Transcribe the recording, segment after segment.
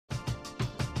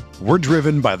We're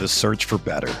driven by the search for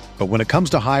better. But when it comes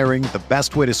to hiring, the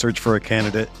best way to search for a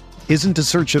candidate isn't to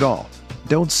search at all.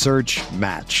 Don't search,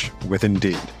 match with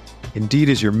Indeed. Indeed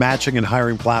is your matching and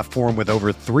hiring platform with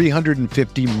over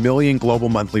 350 million global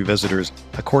monthly visitors,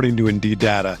 according to Indeed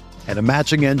data, and a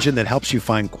matching engine that helps you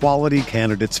find quality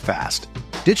candidates fast.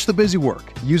 Ditch the busy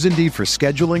work. Use Indeed for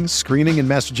scheduling, screening, and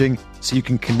messaging so you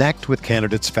can connect with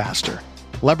candidates faster.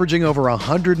 Leveraging over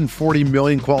 140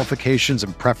 million qualifications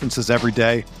and preferences every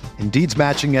day, Indeed's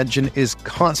matching engine is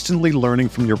constantly learning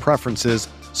from your preferences,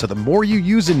 so the more you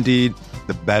use Indeed,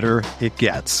 the better it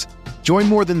gets. Join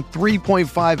more than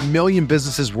 3.5 million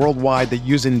businesses worldwide that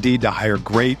use Indeed to hire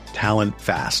great talent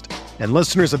fast. And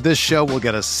listeners of this show will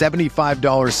get a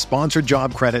 $75 sponsored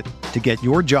job credit to get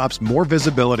your jobs more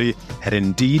visibility at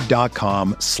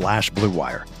Indeed.com/Blue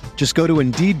Wire. Just go to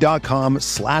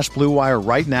Indeed.com/Blue Wire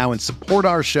right now and support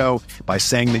our show by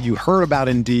saying that you heard about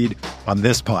Indeed on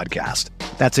this podcast.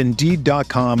 That's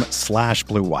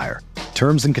Indeed.com/Blue Wire.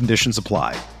 Terms and conditions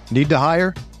apply. Need to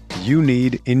hire? You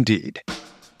need Indeed.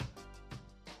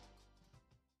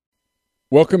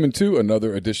 Welcome into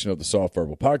another edition of the Soft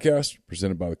Verbal Podcast,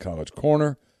 presented by the College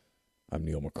Corner. I'm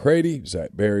Neil McCready.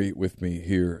 Zach Berry with me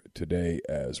here today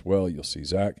as well. You'll see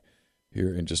Zach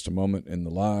here in just a moment in the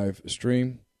live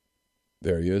stream.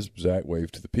 There he is. Zach,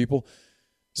 wave to the people.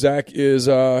 Zach is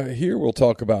here. We'll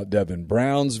talk about Devin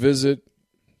Brown's visit.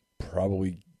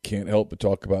 Probably can't help but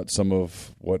talk about some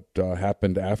of what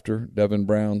happened after Devin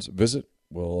Brown's visit.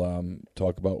 We'll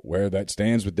talk about where that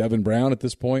stands with Devin Brown at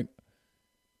this point.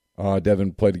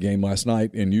 Devin played a game last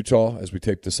night in Utah as we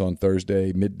taped this on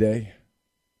Thursday midday,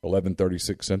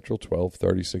 11:36 Central,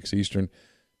 12:36 Eastern.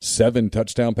 7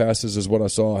 touchdown passes is what I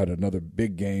saw. Had another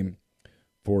big game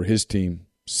for his team.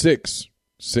 Six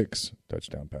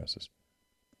touchdown passes.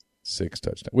 6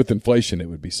 touchdowns. With inflation, it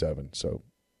would be 7. So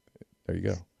there you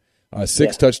go.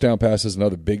 6 touchdown passes.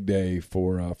 Another big day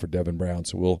for Devin Brown.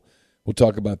 So we'll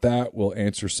talk about that. We'll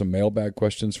answer some mailbag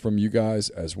questions from you guys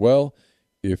as well.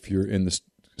 If you're in the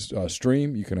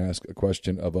stream, you can ask a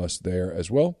question of us there as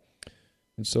well.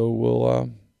 And so we'll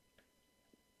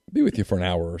be with you for an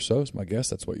hour or so, is my guess.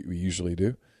 That's what we usually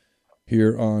do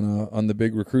here on the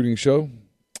Big Recruiting Show,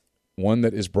 one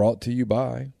that is brought to you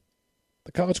by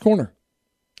the College Corner.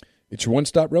 It's your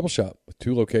one-stop Rebel Shop with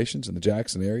 2 locations in the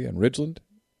Jackson area and Ridgeland.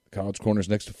 The College Corner is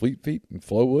next to Fleet Feet, and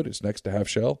Flowwood is next to Half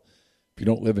Shell. If you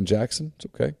don't live in Jackson, it's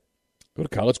okay. Go to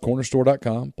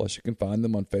collegecornerstore.com. Plus, you can find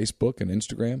them on Facebook and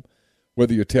Instagram.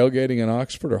 Whether you're tailgating in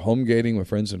Oxford or home gating with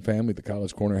friends and family, the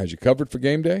College Corner has you covered for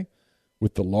game day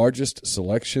with the largest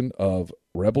selection of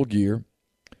Rebel gear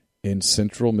in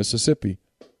central Mississippi.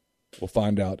 We'll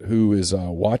find out who is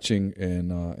watching in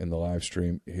the live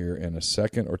stream here in a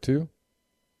second or two,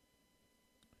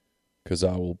 because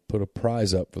I will put a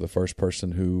prize up for the first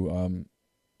person who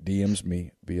DMs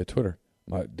me via Twitter.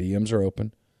 My DMs are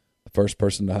open. The first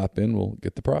person to hop in will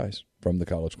get the prize from the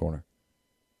College Corner.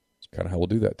 That's kind of how we'll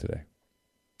do that today.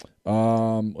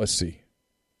 Let's see.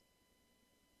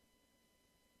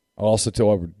 I'll also tell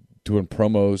you we're doing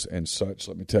promos and such.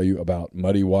 Let me tell you about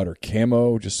Muddy Water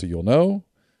Camo, just so you'll know.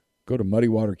 Go to Muddy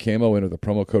Water Camo, enter the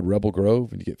promo code Rebel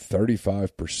Grove, and you get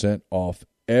 35% off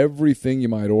everything you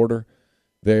might order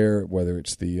there, whether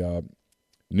it's the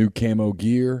new camo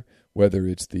gear, whether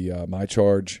it's the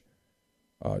MyCharge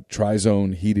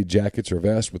Tri-Zone heated jackets or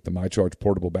vests with the MyCharge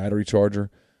portable battery charger.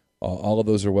 All of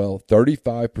those are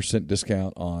 35%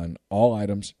 discount on all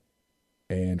items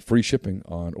and free shipping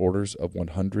on orders of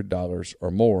 $100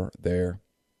 or more there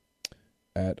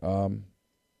at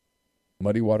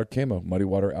Muddy Water Camo,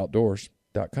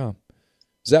 muddywateroutdoors.com.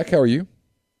 Zach, how are you?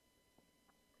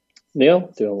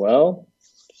 Neil, doing well.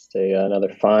 Just another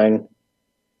fine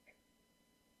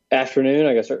afternoon,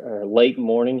 I guess, or late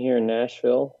morning here in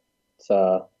Nashville. It's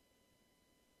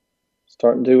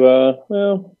starting to,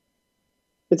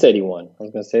 it's 81. I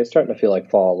was going to say it's starting to feel like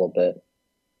fall a little bit.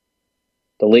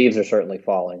 The leaves are certainly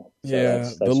falling. So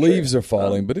that's the leaves are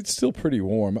falling, but it's still pretty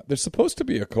warm. There's supposed to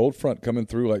be a cold front coming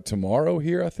through like tomorrow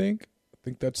here, I think. I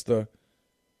think that's the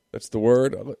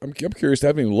word. I'm curious. I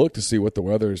haven't even looked to see what the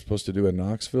weather is supposed to do in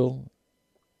Knoxville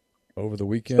over the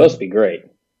weekend. It's supposed to be great.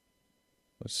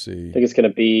 Let's see. I think it's going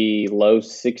to be low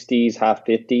 60s, high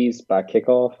 50s by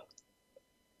kickoff.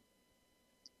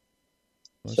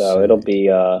 It'll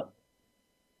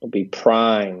be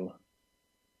prime.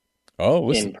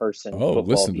 In person.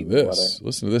 Listen to this. Weather.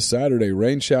 Listen to this. Saturday,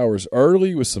 rain showers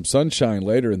early with some sunshine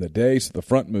later in the day, so the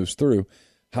front moves through.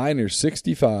 High near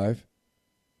 65.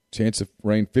 Chance of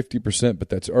rain 50%, but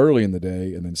that's early in the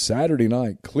day. And then Saturday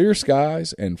night, clear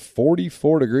skies and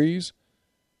 44 degrees.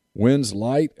 Winds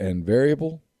light and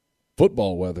variable.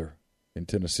 Football weather in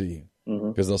Tennessee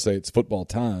because they'll say it's football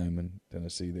time in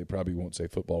Tennessee. They probably won't say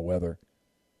football weather.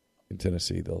 In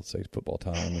Tennessee, they'll say football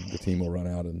time, and the team will run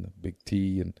out in the big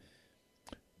T and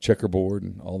checkerboard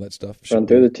and all that stuff. Run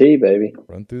through the T, baby.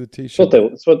 Run through the T.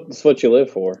 It's what you live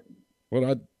for. What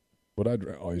I'd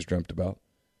always dreamt about.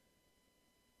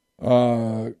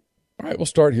 All right, we'll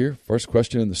start here. First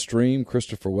question in the stream.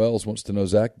 Christopher Wells wants to know,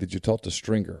 Zach, did you talk to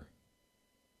Stringer?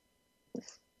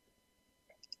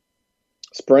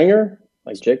 Springer?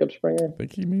 Like Jacob Springer? I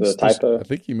think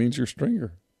he means your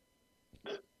stringer.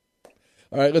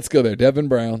 All right, let's go there. Devin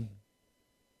Brown.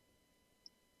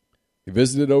 He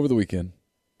visited over the weekend.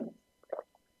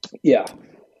 Yeah.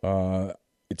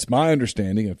 It's my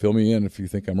understanding, and fill me in if you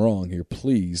think I'm wrong here,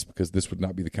 please, because this would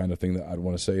not be the kind of thing that I'd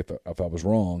want to say if I was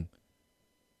wrong.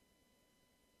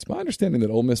 It's my understanding that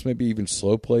Ole Miss maybe even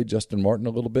slow played Justin Martin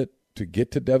a little bit to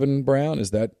get to Devin Brown.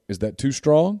 Is that too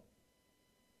strong?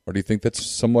 Or do you think that's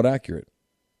somewhat accurate?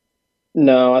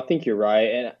 No, I think you're right.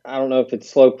 And I don't know if it's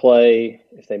slow play,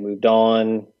 if they moved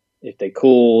on, if they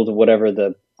cooled, whatever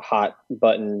the hot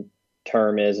button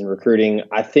term is in recruiting.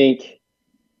 I think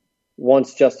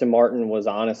once Justin Martin was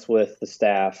honest with the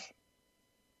staff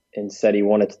and said he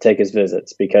wanted to take his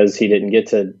visits because he didn't get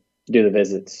to do the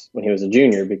visits when he was a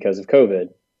junior because of COVID.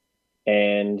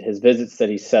 And his visits that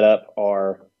he set up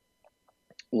are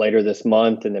later this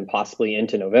month and then possibly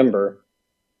into November.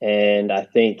 And I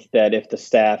think that if the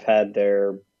staff had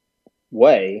their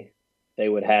way, they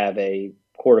would have a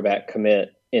quarterback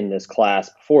commit in this class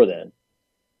before then.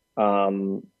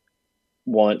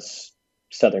 Once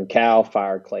Southern Cal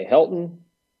fired Clay Helton,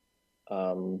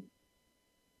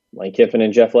 Lane Kiffin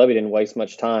and Jeff Lebby didn't waste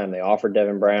much time. They offered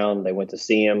Devin Brown. They went to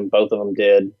see him. Both of them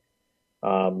did.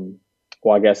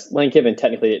 Well, I guess Lane Kiffin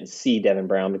technically didn't see Devin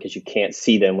Brown because you can't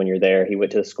see them when you're there. He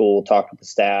went to the school, talked with the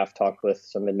staff, talked with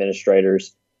some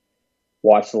administrators,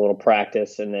 watched a little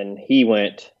practice, and then he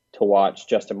went to watch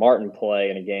Justin Martin play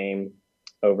in a game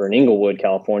over in Inglewood,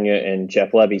 California, and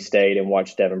Jeff Lebby stayed and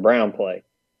watched Devin Brown play.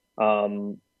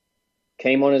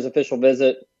 Came on his official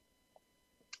visit.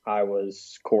 I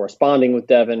was corresponding with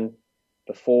Devin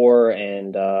before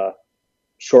and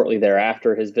shortly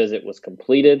thereafter his visit was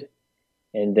completed.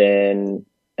 And then,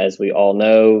 as we all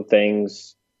know,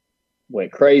 things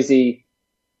went crazy.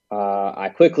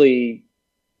 I quickly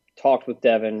talked with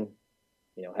Devin,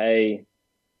 hey,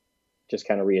 just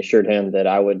kind of reassured him that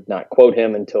I would not quote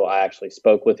him until I actually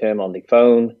spoke with him on the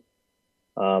phone.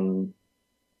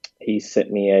 He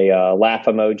sent me a laugh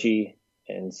emoji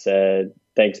and said,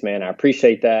 "Thanks, man. I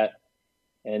appreciate that."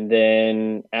 And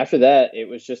then after that, it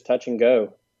was just touch and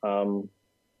go.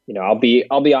 I'll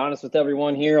be honest with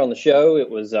everyone here on the show. It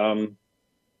was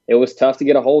tough to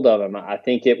get a hold of him. I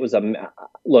think it was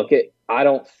I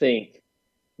don't think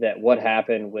that what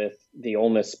happened with the Ole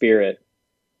Miss Spirit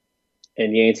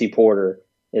and Yancey Porter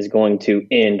is going to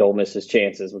end Ole Miss's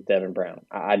chances with Devin Brown.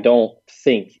 I don't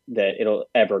think that it'll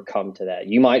ever come to that.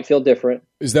 You might feel different.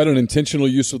 Is that an intentional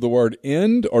use of the word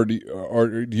end, or do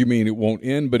you mean it won't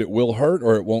end, but it will hurt,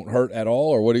 or it won't hurt at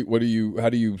all, or how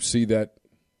do you see that?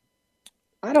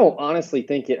 I don't honestly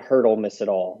think it hurt Ole Miss at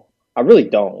all. I really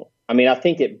don't. I mean, I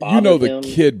think it bothered him. You know the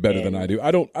kid better than I do.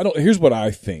 I don't. Here's what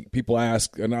I think. People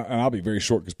ask, and I'll be very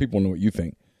short because people know what you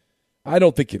think. I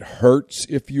don't think it hurts,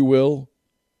 if you will,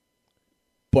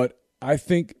 but I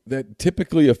think that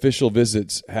typically official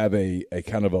visits have a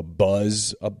kind of a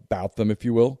buzz about them, if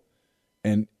you will,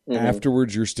 and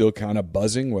afterwards you're still kind of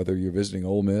buzzing, whether you're visiting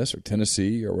Ole Miss or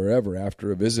Tennessee or wherever.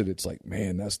 After a visit, it's like,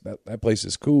 man, that place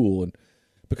is cool, and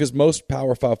because most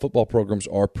Power 5 football programs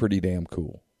are pretty damn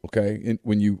cool. Okay, and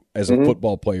when you, as a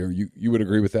football player, you would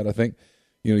agree with that. I think,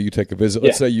 you take a visit.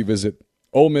 Let's say you visit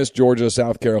Ole Miss, Georgia,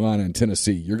 South Carolina, and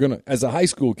Tennessee. You're gonna, as a high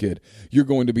school kid, you're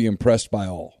going to be impressed by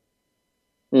all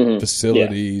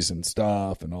facilities and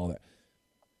stuff and all that.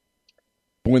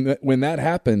 But when that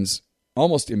happens,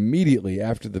 almost immediately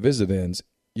after the visit ends,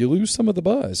 you lose some of the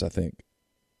buzz, I think.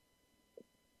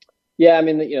 Yeah, I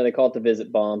mean, they call it the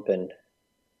visit bump, and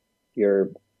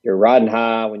you're riding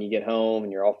high when you get home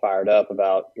and you're all fired up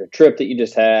about your trip that you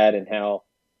just had and how,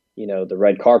 the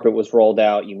red carpet was rolled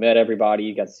out. You met everybody.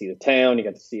 You got to see the town. You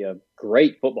got to see a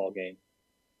great football game.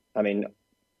 I mean,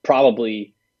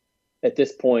 probably at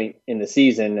this point in the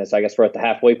season, as I guess we're at the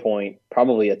halfway point,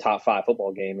 probably a top 5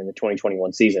 football game in the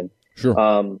 2021 season.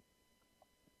 Sure.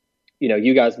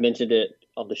 You guys mentioned it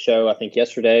on the show, I think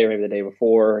yesterday or maybe the day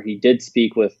before. He did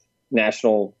speak with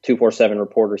national 247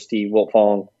 reporter Steve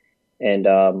Wiltfong and,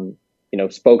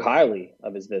 spoke highly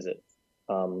of his visit.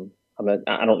 I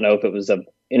don't know if it was an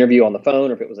interview on the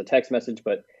phone or if it was a text message,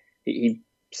 but he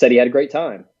said he had a great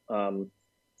time.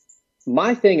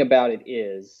 My thing about it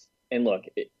is, and look,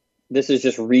 this is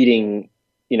just reading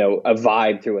a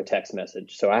vibe through a text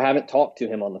message. So I haven't talked to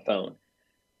him on the phone.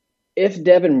 If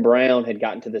Devin Brown had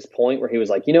gotten to this point where he was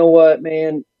like, you know what,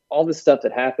 man, all this stuff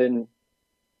that happened,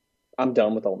 I'm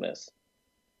done with Ole Miss,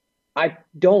 I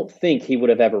don't think he would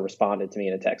have ever responded to me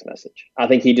in a text message. I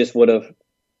think he just would have,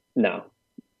 no,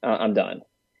 I'm done.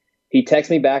 He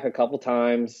texted me back a couple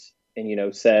times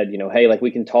and, said, hey, like,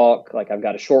 we can talk. Like, I've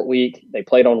got a short week. They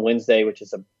played on Wednesday, which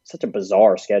is such a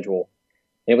bizarre schedule.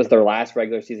 It was their last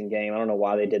regular season game. I don't know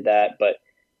why they did that, but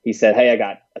he said, hey, I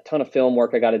got a ton of film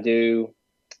work I got to do.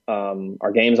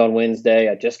 Our game's on Wednesday.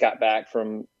 I just got back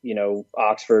from,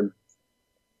 Oxford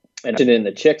and in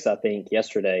the Chicks, I think,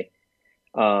 yesterday.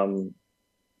 For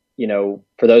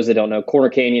those that don't know, Corner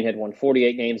Canyon had won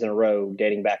 48 games in a row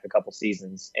dating back a couple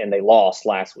seasons, and they lost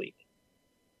last week.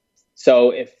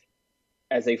 So if,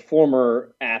 as a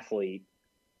former athlete,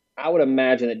 I would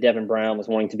imagine that Devin Brown was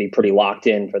wanting to be pretty locked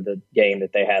in for the game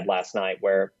that they had last night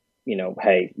where,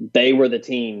 hey, they were the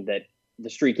team that the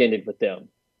streak ended with them.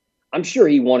 I'm sure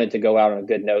he wanted to go out on a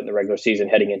good note in the regular season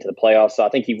heading into the playoffs. So I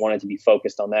think he wanted to be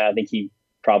focused on that. I think he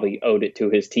probably owed it to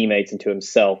his teammates and to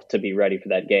himself to be ready for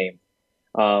that game.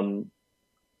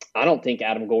 I don't think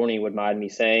Adam Gorney would mind me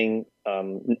saying,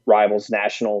 Rivals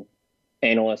national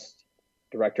analyst,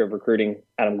 director of recruiting,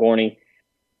 Adam Gorney.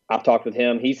 I've talked with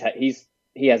him.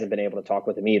 He hasn't been able to talk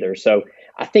with him either. So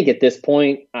I think at this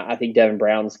point, I think Devin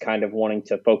Brown's kind of wanting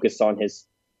to focus on his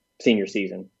senior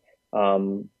season.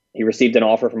 He received an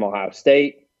offer from Ohio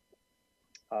State.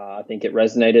 I think it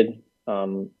resonated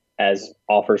as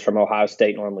offers from Ohio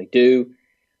State normally do.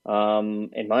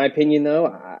 In my opinion,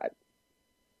 though,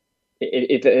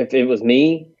 if it was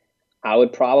me, I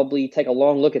would probably take a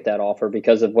long look at that offer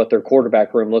because of what their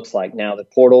quarterback room looks like. Now, the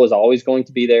portal is always going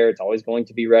to be there. It's always going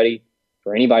to be ready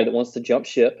for anybody that wants to jump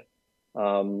ship,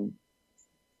 boomer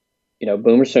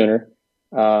sooner.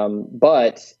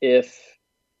 But if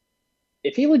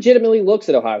he legitimately looks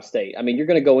at Ohio State, I mean, you're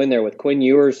going to go in there with Quinn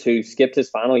Ewers, who skipped his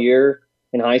final year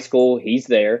in high school. He's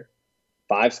there.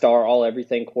 5-star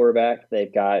all-everything quarterback.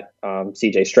 They've got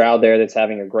C.J. Stroud there that's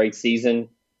having a great season.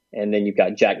 And then you've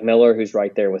got Jack Miller, who's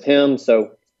right there with him.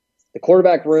 So the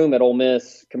quarterback room at Ole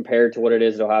Miss compared to what it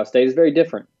is at Ohio State is very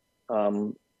different.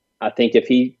 I think if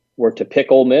he were to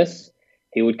pick Ole Miss,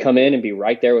 he would come in and be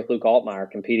right there with Luke Altmaier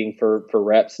competing for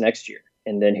reps next year.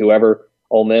 And then whoever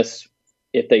Ole Miss,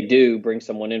 if they do bring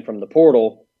someone in from the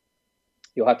portal,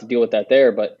 you'll have to deal with that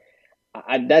there. But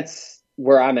that's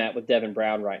where I'm at with Devin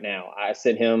Brown right now. I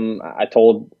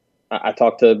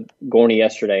talked to Gorney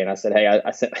yesterday, and I said, hey,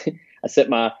 I sent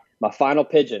my final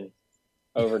pigeon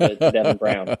over to Devin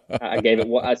Brown. I gave it.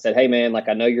 I said, hey man, like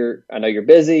I know you're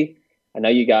busy. I know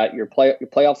you got your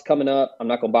playoffs coming up. I'm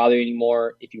not going to bother you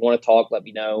anymore. If you want to talk, let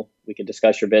me know. We can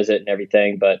discuss your visit and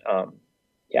everything. But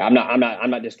yeah, I'm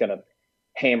not just going to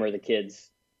hammer the kid's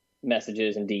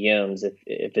messages and DMs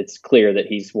if it's clear that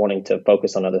he's wanting to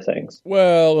focus on other things.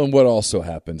 Well, and what also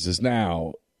happens is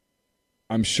now,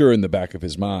 I'm sure in the back of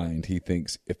his mind, he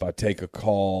thinks if I take a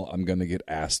call, I'm going to get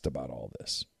asked about all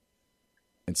this.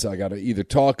 And so I got to either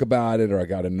talk about it or I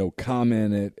got to no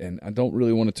comment it. And I don't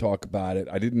really want to talk about it.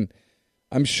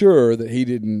 I'm sure that he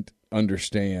didn't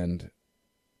understand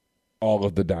all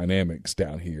of the dynamics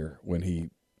down here when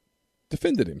he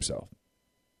defended himself.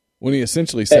 When he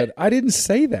essentially said, I didn't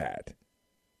say that.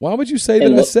 Why would you say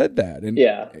that I said that? And,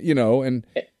 yeah. And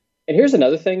here's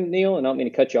another thing, Neil, and I don't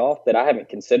mean to cut you off, that I haven't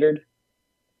considered.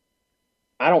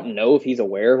 I don't know if he's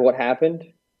aware of what happened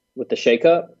with the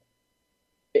shakeup.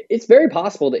 It's very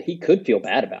possible that he could feel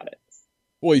bad about it.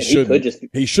 Well, he shouldn't.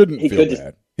 He shouldn't feel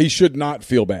bad. He should not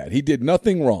feel bad. He did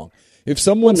nothing wrong. If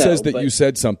someone says that you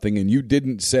said something and you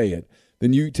didn't say it,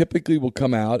 then you typically will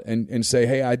come out and say,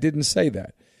 hey, I didn't say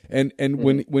that. And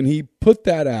when he put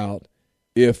that out,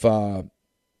 if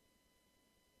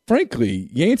frankly,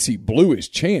 Yancey blew his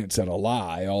chance at a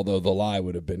lie, although the lie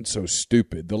would have been so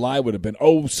stupid. The lie would have been,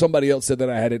 somebody else said that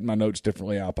I had it in my notes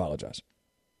differently. I apologize.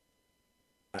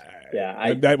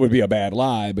 That would be a bad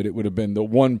lie, but it would have been the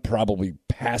one probably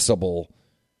passable,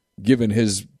 given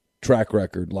his track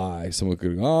record, lie. Someone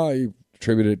could he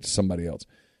attributed it to somebody else.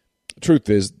 Truth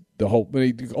is,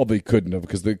 although he couldn't have,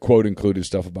 because the quote included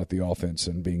stuff about the offense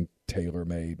and being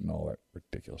tailor-made and all that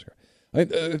ridiculous crap.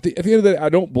 At the end of the day, I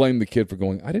don't blame the kid for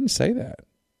going, I didn't say that.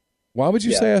 Why would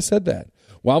you say I said that?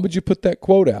 Why would you put that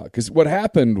quote out? Because what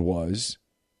happened was,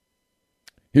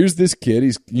 here's this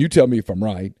kid. You tell me if I'm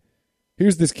right.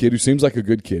 Here's this kid who seems like a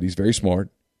good kid. He's very smart.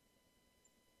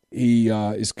 He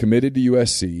is committed to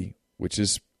USC, which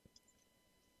is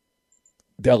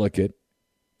delicate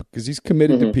because he's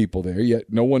committed to people there, yet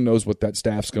no one knows what that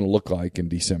staff's going to look like in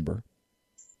December.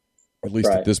 at least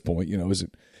at this point.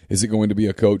 Is it going to be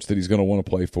a coach that he's going to want to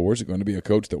play for? Is it going to be a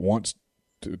coach that wants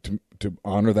to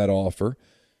honor that offer?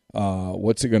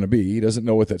 What's it going to be? He doesn't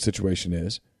know what that situation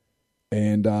is.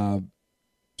 And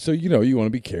so, you want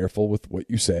to be careful with what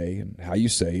you say and how you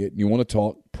say it. And you want to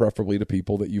talk preferably to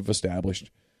people that you've established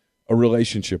a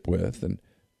relationship with.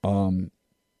 And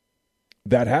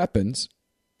that happens,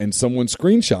 and someone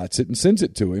screenshots it and sends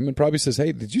it to him and probably says,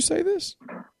 hey, did you say this?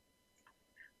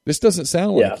 This doesn't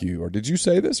sound like you. Or did you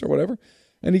say this or whatever?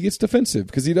 And he gets defensive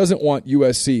because he doesn't want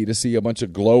USC to see a bunch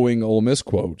of glowing Ole Miss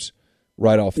quotes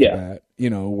right off the bat,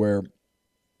 where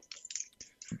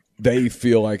they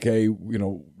feel like, hey,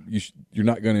 you're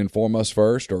not going to inform us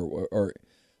first, or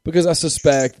because I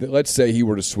suspect that, let's say he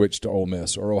were to switch to Ole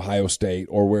Miss or Ohio State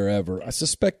or wherever, I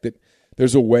suspect that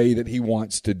there's a way that he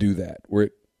wants to do that where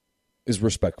it is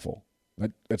respectful.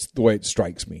 That's the way it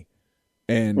strikes me.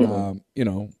 And,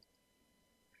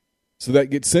 so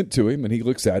that gets sent to him, and he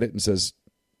looks at it and says,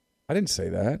 I didn't say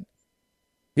that.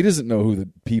 He doesn't know who the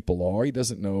people are. He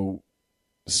doesn't know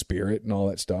the spirit and all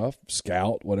that stuff,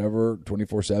 scout, whatever,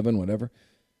 24/7, whatever.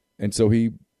 And so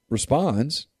he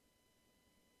responds,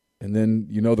 and then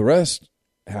the rest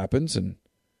happens. And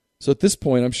so at this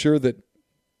point, I'm sure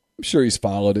he's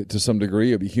followed it to some degree.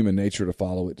 It'd be human nature to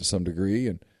follow it to some degree.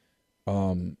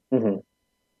 And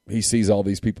he sees all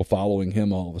these people following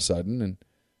him all of a sudden, and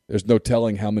there's no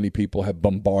telling how many people have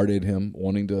bombarded him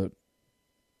wanting to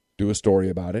do a story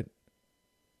about it.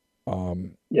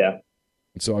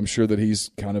 So I'm sure that he's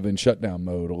kind of in shutdown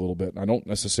mode a little bit. And I don't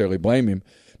necessarily blame him.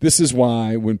 This is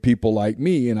why when people like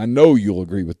me, and I know you'll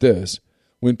agree with this,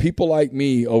 when people like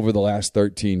me over the last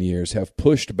 13 years have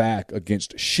pushed back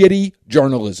against shitty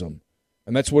journalism,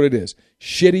 and that's what it is,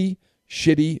 shitty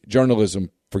journalism,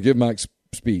 forgive my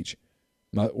speech,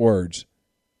 my words.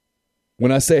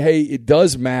 When I say, hey, it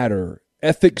does matter,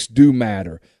 ethics do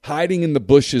matter, hiding in the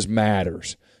bushes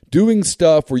matters, doing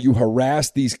stuff where you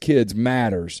harass these kids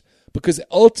matters, because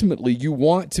ultimately you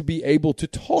want to be able to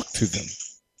talk to them.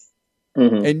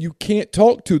 And you can't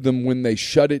talk to them when they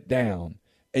shut it down.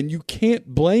 And you can't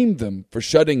blame them for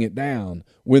shutting it down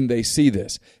when they see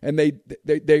this. And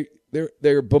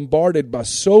they're bombarded by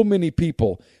so many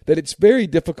people that it's very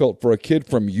difficult for a kid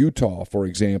from Utah, for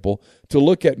example, to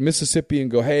look at Mississippi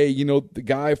and go, hey, the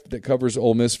guy that covers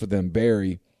Ole Miss for them,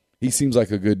 Barry, he seems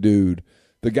like a good dude.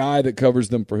 The guy that covers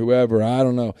them for whoever, I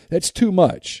don't know. That's too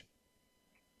much.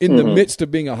 In the midst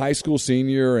of being a high school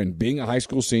senior, and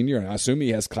I assume he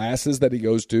has classes that he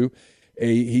goes to,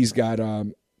 he's got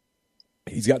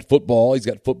football, he's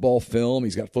got football film,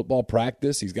 he's got football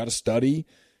practice, he's got to study,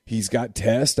 he's got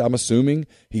tests, I'm assuming.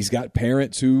 He's got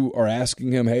parents who are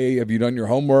asking him, hey, have you done your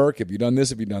homework? Have you done this?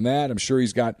 Have you done that? I'm sure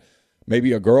he's got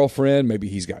maybe a girlfriend, maybe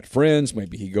he's got friends,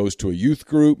 maybe he goes to a youth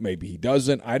group, maybe he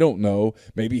doesn't. I don't know.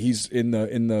 Maybe he's in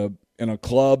a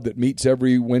club that meets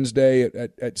every Wednesday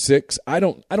at 6. I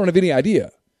don't have any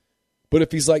idea. But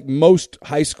if he's like most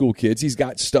high school kids, he's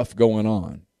got stuff going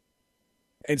on.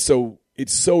 And so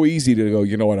it's so easy to go,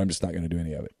 you know what, I'm just not going to do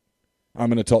any of it. I'm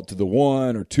going to talk to the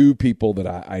one or two people that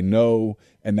I know,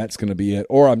 and that's going to be it.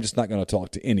 Or I'm just not going to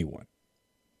talk to anyone.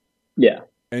 Yeah.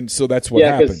 And so that's what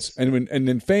happens. And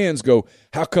then fans go,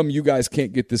 how come you guys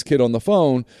can't get this kid on the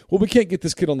phone? Well, we can't get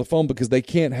this kid on the phone because the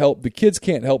kids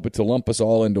can't help but to lump us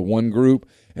all into one group.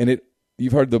 And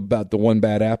you've heard about the one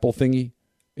bad apple thingy?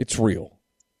 It's real.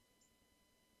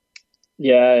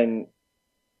 Yeah, and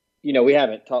we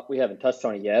haven't touched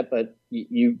on it yet, but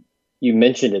you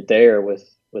mentioned it there with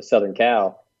Southern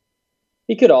Cal.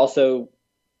 He could also,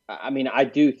 I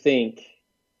do think,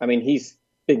 he's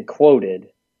been quoted.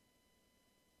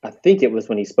 I think it was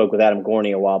when he spoke with Adam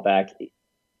Gorney a while back.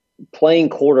 Playing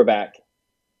quarterback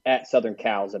at Southern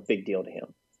Cal is a big deal to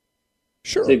him.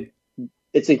 Sure.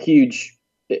 It's a huge,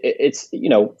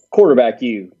 quarterback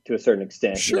you to a certain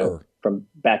extent. Sure. From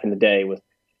back in the day with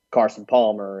Carson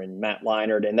Palmer and Matt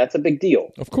Leinart, and that's a big deal.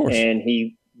 Of course. And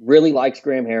he really likes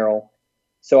Graham Harrell.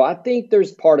 So I think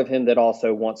there's part of him that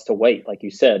also wants to wait, like you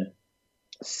said,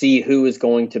 see who is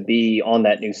going to be on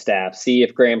that new staff, see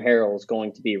if Graham Harrell is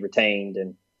going to be retained,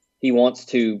 and he wants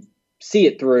to see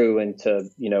it through and to,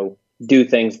 do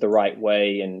things the right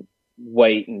way and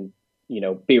wait and,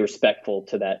 be respectful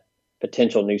to that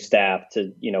potential new staff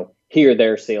to, hear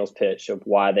their sales pitch of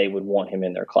why they would want him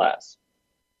in their class.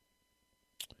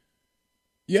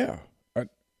 Yeah, I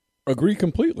agree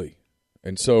completely.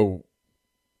 And so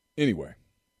anyway,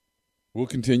 we'll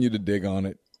continue to dig on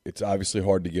it. It's obviously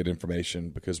hard to get information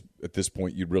because at this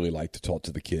point you'd really like to talk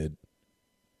to the kid.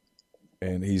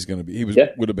 And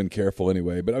would have been careful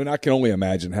anyway. But I can only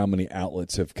imagine how many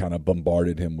outlets have kind of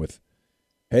bombarded him with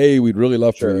hey, we'd really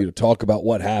love for Sure. you to talk about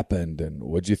what happened and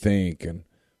what'd you think, and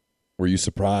were you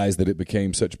surprised that it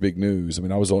became such big news? I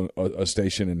mean, I was on a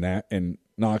station in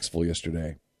Knoxville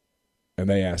yesterday, and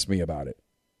they asked me about it.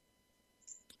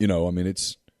 You know, I mean,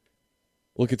 it's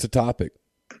a topic,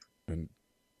 and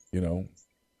you know,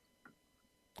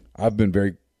 I've been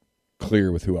very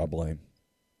clear with who I blame.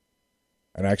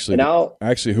 And actually,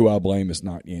 who I blame is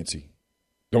not Yancey.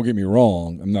 Don't get me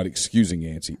wrong. I'm not excusing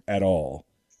Yancey at all.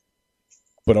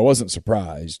 But I wasn't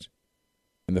surprised.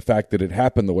 And the fact that it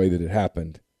happened the way that it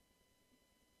happened,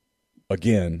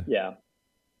 again,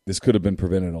 this could have been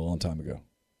prevented a long time ago.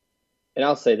 And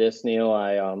I'll say this, Neil.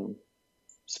 I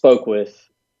spoke with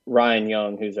Ryan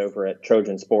Young, who's over at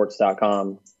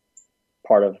Trojansports.com,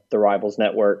 part of the Rivals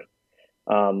Network.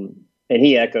 And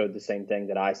he echoed the same thing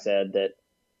that I said, that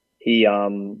he,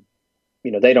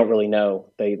 they don't really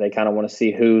know. They kind of want to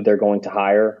see who they're going to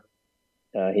hire.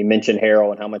 He mentioned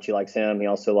Harrell and how much he likes him. He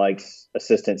also likes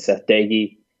assistant Seth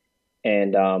Doege,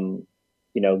 and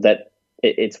that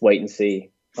it's wait and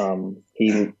see.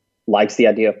 He likes the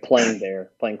idea of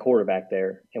playing quarterback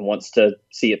there, and wants to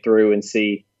see it through and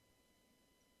see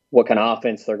what kind of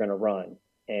offense they're going to run.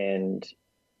 And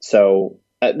so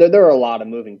there are a lot of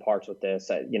moving parts with this.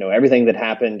 Everything that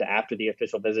happened after the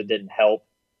official visit didn't help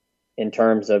in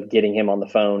terms of getting him on the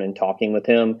phone and talking with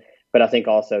him. But I think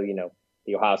also,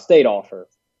 the Ohio State offer,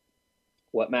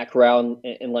 what Matt Corral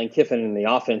and Lane Kiffin and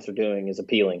the offense are doing is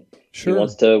appealing. Sure. He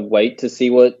wants to wait to see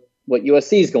what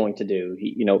USC is going to do.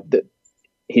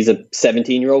 He's a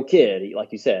 17-year-old kid.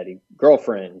 Like you said,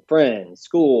 girlfriend, friends,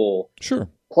 school, sure,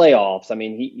 playoffs. I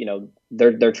mean,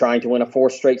 they're trying to win a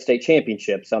 4th straight state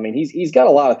championship. So I mean, he's got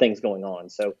a lot of things going on.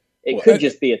 So it could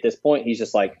just be at this point he's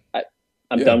just like,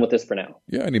 I'm done with this for now.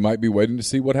 Yeah, and he might be waiting to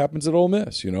see what happens at Ole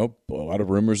Miss. A lot of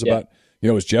rumors about,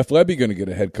 is Jeff Lebby going to get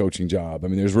a head coaching job? I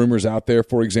mean, there's rumors out there,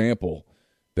 for example,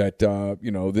 that,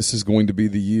 this is going to be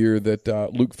the year that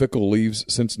Luke Fickell leaves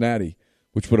Cincinnati,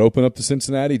 which would open up the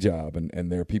Cincinnati job.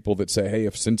 And there are people that say, hey,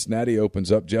 if Cincinnati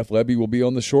opens up, Jeff Lebby will be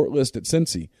on the short list at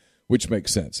Cincy, which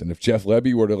makes sense. And if Jeff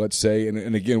Lebby were to, let's say,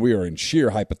 and again, we are in sheer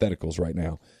hypotheticals right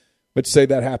now, let's say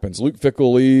that happens. Luke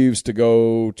Fickell leaves to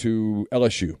go to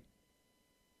LSU.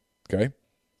 Okay?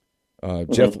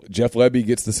 Jeff Lebby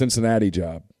gets the Cincinnati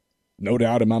job. No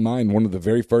doubt in my mind, one of the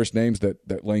very first names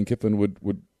that Lane Kiffin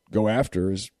would go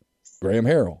after is Graham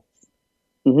Harrell.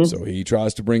 Mm-hmm. So he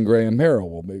tries to bring Graham Harrell.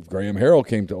 Well, if Graham Harrell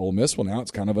came to Ole Miss, well, now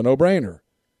it's kind of a no-brainer.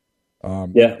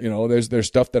 There's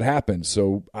stuff that happens.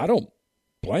 So I don't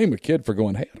blame a kid for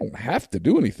going, hey, I don't have to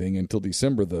do anything until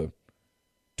December the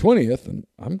 20th, and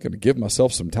I'm going to give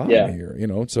myself some time here.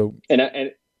 So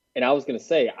and I was going to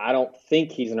say, I don't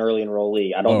think he's an early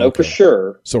enrollee. I don't know for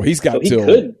sure. So he's got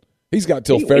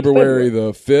till February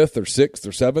the 5th or 6th or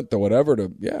 7th or whatever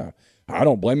to. I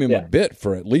don't blame him a bit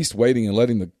for at least waiting and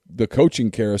letting the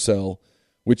coaching carousel,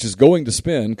 which is going to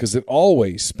spin because it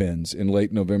always spins in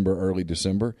late November, early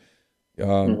December.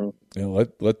 Let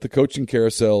the coaching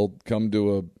carousel come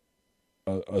to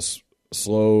a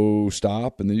slow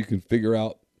stop, and then you can figure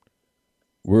out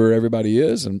where everybody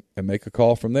is and make a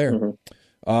call from there. Mm-hmm.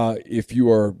 If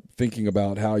you are thinking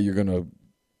about how you're going to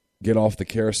get off the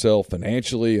carousel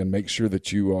financially and make sure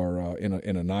that you are in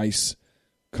a nice,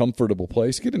 comfortable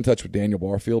place, get in touch with Daniel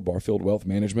Barfield Wealth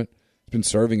Management. He's been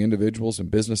serving individuals and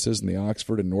businesses in the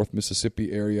Oxford and North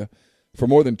Mississippi area for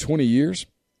more than 20 years.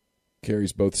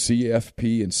 Carries both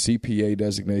CFP and CPA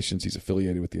designations. He's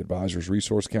affiliated with the Advisors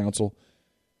Resource Council,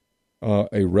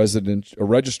 a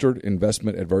registered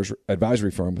investment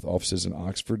advisory firm with offices in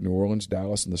Oxford, New Orleans,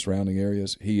 Dallas, and the surrounding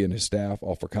areas. He and his staff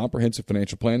offer comprehensive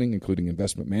financial planning, including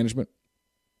investment management,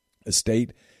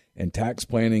 estate and tax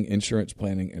planning, insurance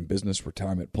planning, and business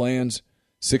retirement plans.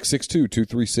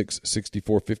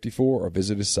 662-236-6454 or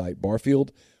visit his site,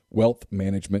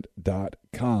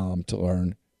 barfieldwealthmanagement.com, to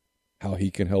learn how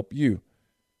he can help you.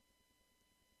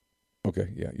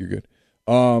 Okay, yeah, you're good.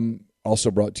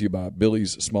 Also brought to you by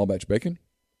Billy's Small Batch Bacon.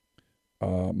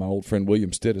 My old friend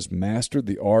William Stitt has mastered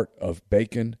the art of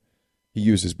bacon. He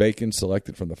uses bacon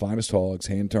selected from the finest hogs,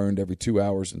 hand-turned every 2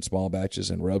 hours in small batches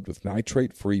and rubbed with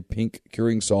nitrate-free pink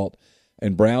curing salt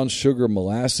and brown sugar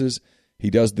molasses. He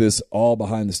does this all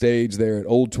behind the stage there at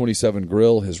Old 27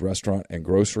 Grill, his restaurant and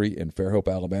grocery in Fairhope,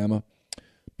 Alabama.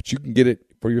 But you can get it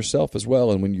for yourself as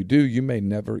well, and when you do, you may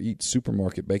never eat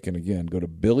supermarket bacon again. Go to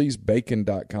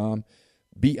billysbacon.com,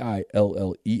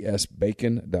 BILLES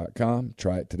bacon.com.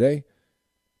 Try it today.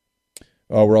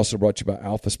 We're also brought to you by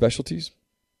Alpha Specialties.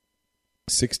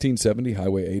 1670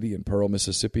 Highway 80 in Pearl,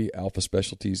 Mississippi. Alpha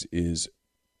Specialties is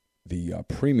the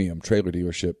premium trailer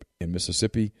dealership in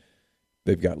Mississippi.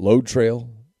 They've got Load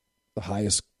Trail, the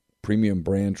highest premium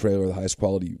brand trailer, the highest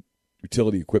quality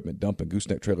utility equipment dump and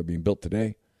gooseneck trailer being built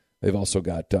today. They've also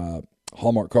got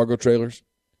Hallmark cargo trailers.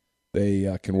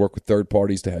 They can work with third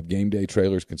parties to have game day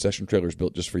trailers, concession trailers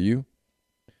built just for you.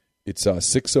 It's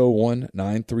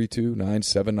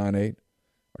 601-932-9798.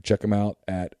 Or check them out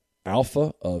at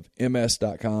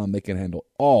alphaofms.com. They can handle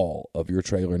all of your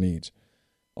trailer needs.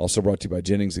 Also brought to you by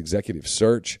Jennings Executive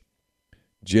Search.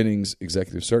 Jennings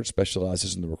Executive Search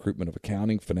specializes in the recruitment of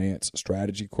accounting, finance,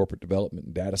 strategy, corporate development,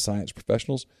 and data science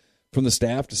professionals from the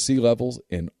staff to C-levels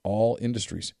in all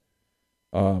industries.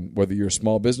 Whether you're a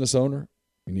small business owner,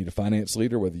 you need a finance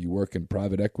leader, whether you work in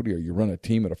private equity or you run a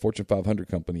team at a Fortune 500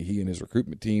 company, he and his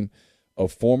recruitment team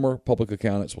of former public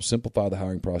accountants will simplify the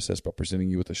hiring process by presenting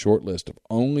you with a short list of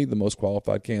only the most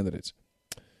qualified candidates.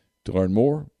 To learn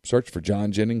more, search for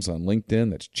John Jennings on LinkedIn.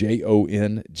 That's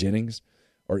Jon Jennings.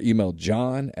 Or email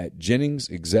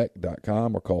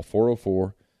john@jenningsexec.com or call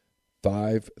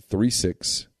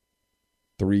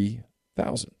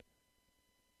 404-536-3000.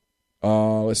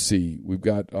 Let's see. We've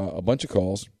got a bunch of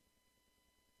calls.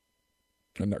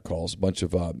 Not calls, a bunch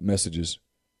of messages,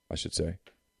 I should say.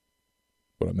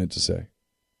 What I meant to say.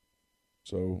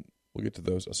 So we'll get to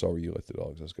those. I saw where you let the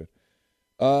dogs. That's good.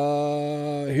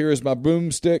 Here is my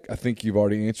boomstick. I think you've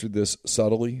already answered this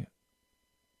subtly.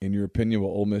 In your opinion, will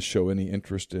Ole Miss show any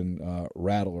interest in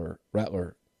Rattler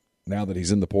now that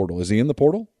he's in the portal? Is he in the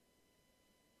portal?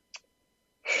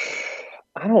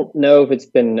 I don't know if it's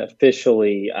been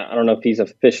officially – I don't know if he's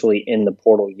officially in the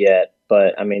portal yet.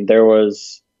 But, I mean, there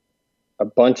was a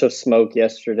bunch of smoke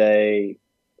yesterday.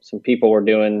 Some people were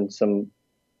doing some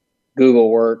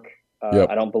Google work. Yep.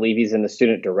 I don't believe he's in the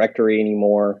student directory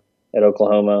anymore at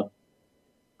Oklahoma.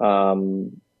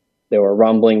 There were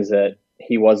rumblings that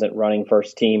he wasn't running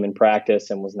first team in practice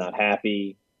and was not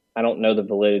happy. I don't know the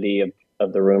validity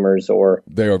of the rumors or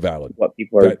they are valid. What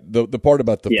people are the part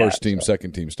about the first team,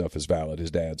 second team stuff is valid. His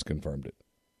dad's confirmed it.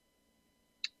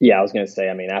 Yeah, I was going to say.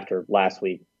 I mean, after last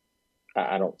week,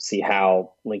 I don't see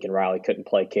how Lincoln Riley couldn't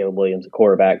play Caleb Williams at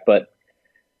quarterback. But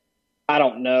I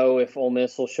don't know if Ole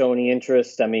Miss will show any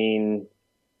interest. I mean,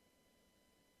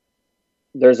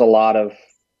 there's a lot of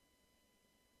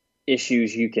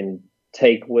issues you can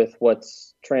take with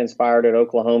what's transpired at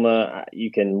Oklahoma.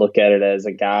 You can look at it as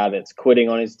a guy that's quitting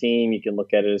on his team. You can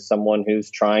look at it as someone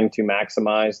who's trying to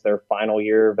maximize their final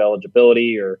year of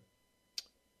eligibility, or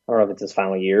I don't know if it's his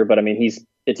final year, but I mean,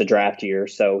 it's a draft year.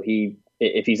 So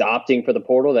if he's opting for the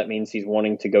portal, that means he's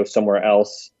wanting to go somewhere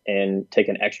else and take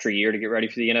an extra year to get ready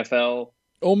for the NFL.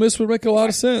 Ole Miss would make a lot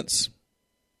of sense.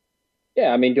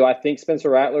 Yeah. I mean, do I think Spencer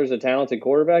Rattler is a talented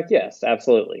quarterback? Yes,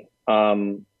 absolutely.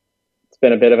 It's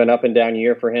been a bit of an up and down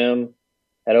year for him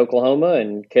at Oklahoma,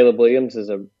 and Caleb Williams is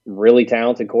a really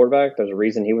talented quarterback. There's a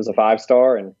reason he was a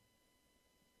 5-star, and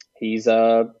he's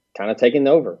kind of taking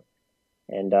over.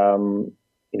 And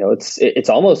it's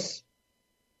almost,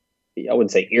 I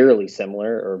wouldn't say eerily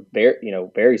similar or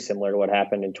very similar to what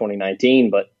happened in 2019.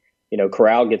 But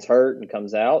Corral gets hurt and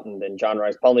comes out, and then John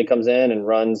Rice Plumlee comes in and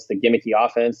runs the gimmicky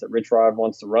offense that Rich Rod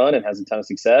wants to run and has a ton of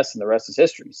success, and the rest is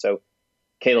history. So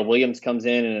Caleb Williams comes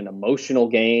in an emotional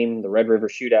game. The Red River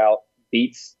Shootout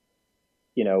beats,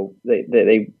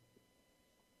 they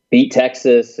beat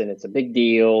Texas, and it's a big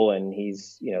deal. And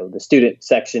he's, the student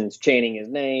section's chanting his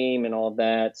name and all of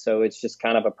that. So it's just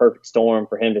kind of a perfect storm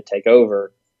for him to take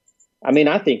over. I mean,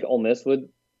 I think Ole Miss would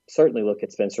certainly look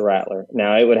at Spencer Rattler.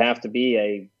 Now, it would have to be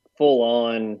a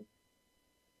full-on,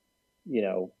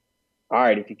 all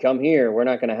right, if you come here, we're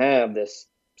not going to have this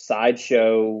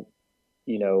sideshow,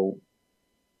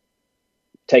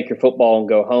 take your football and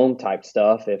go home type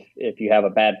stuff. If you have a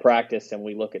bad practice and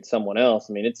we look at someone else,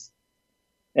 I mean,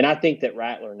 and I think that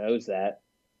Rattler knows that,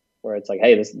 where it's like,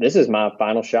 hey, this is my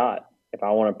final shot if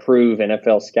I want to prove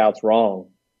NFL scouts wrong,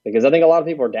 because I think a lot of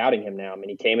people are doubting him now. I mean,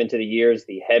 he came into the year as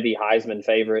the heavy Heisman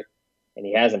favorite, and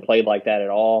he hasn't played like that at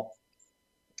all.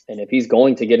 And if he's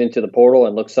going to get into the portal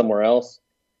and look somewhere else,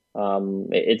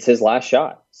 it's his last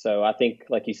shot. So I think,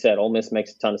 like you said, Ole Miss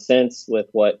makes a ton of sense with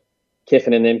what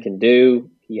Kiffin and them can do.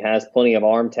 He has plenty of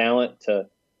arm talent to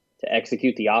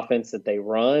execute the offense that they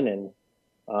run.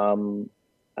 And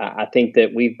I think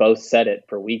that we've both said it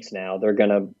for weeks now. They're going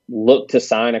to look to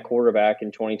sign a quarterback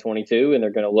in 2022, and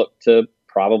they're going to look to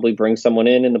probably bring someone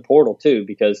in the portal too,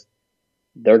 because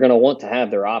they're going to want to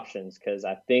have their options. Because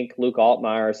I think Luke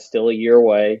Altmaier is still a year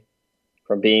away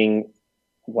from being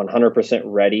 100%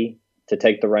 ready to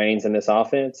take the reins in this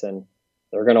offense. And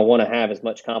they're going to want to have as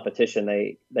much competition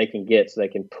they can get so they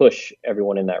can push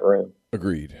everyone in that room.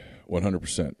 Agreed,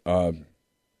 100%.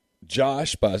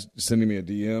 Josh, by sending me a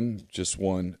DM, just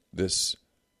won this.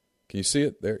 Can you see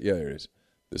it there? Yeah, there it is.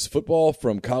 This football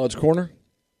from College Corner.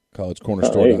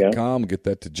 collegecornerstore.com. Get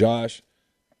that to Josh.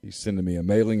 He's sending me a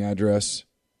mailing address.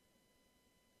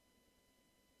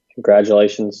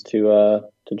 Congratulations to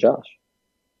Josh.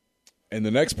 And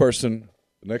the next person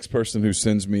who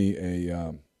sends me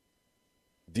a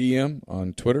DM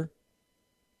on Twitter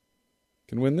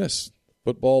can win this.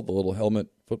 Football, the little helmet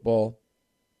football,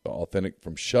 the authentic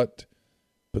from Schutt.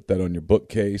 Put that on your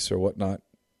bookcase or whatnot.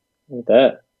 Look at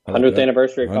that. 100th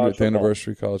anniversary of college 100th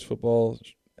anniversary college football.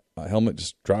 Helmet,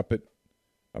 just drop it.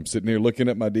 I'm sitting here looking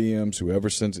at my DMs. Whoever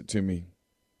sends it to me,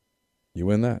 you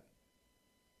win that.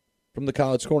 From the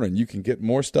College Corner. And you can get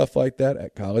more stuff like that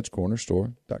at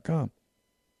collegecornerstore.com.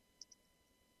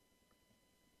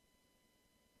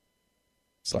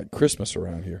 It's like Christmas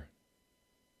around here.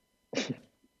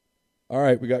 All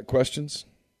right, we got questions.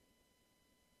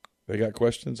 They got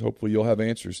questions. Hopefully you'll have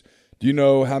answers. Do you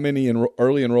know how many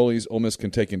early enrollees Ole Miss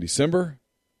can take in December?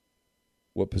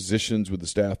 What positions would the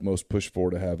staff most push for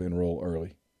to have enroll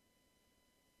early?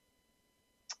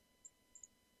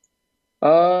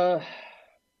 I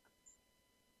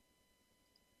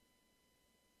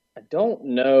don't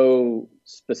know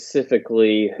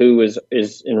specifically who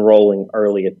is enrolling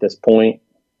early at this point.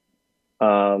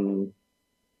 I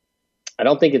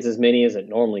don't think it's as many as it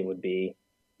normally would be.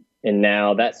 And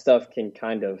now that stuff can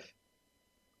kind of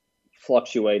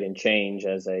fluctuate and change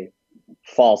as a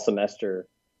fall semester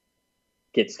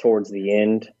gets towards the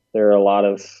end. There are a lot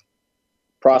of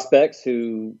prospects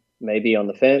who may be on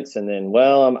the fence and then,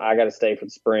 I got to stay for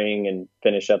the spring and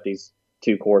finish up these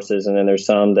 2 courses. And then there's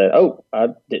some that, I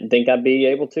didn't think I'd be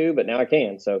able to, but now I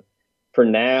can. So for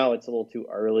now, it's a little too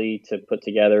early to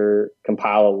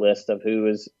compile a list of who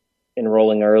is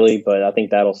enrolling early, but I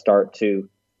think that'll start to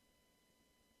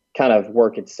kind of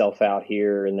work itself out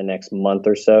here in the next month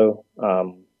or so.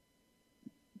 I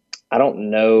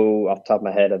don't know off the top of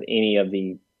my head of any of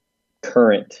the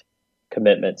current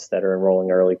commitments that are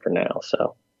enrolling early for now.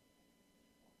 So,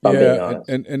 I'm being honest.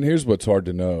 And here's what's hard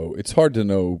to know. It's hard to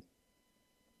know.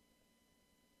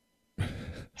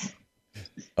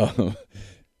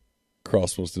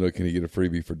 Cross wants to know, can he get a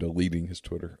freebie for deleting his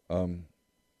Twitter? I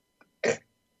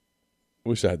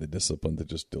wish I had the discipline to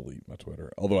just delete my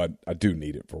Twitter, although I do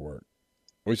need it for work.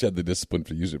 I wish I had the discipline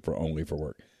to use it only for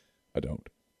work. I don't.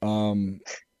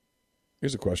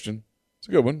 Here's a question. It's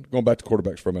a good one. Going back to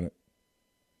quarterbacks for a minute.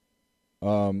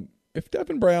 If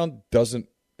Devin Brown doesn't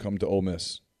come to Ole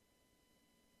Miss,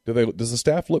 does the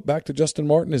staff look back to Justin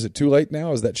Martin? Is it too late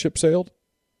now? Has that ship sailed?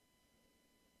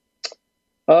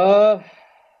 I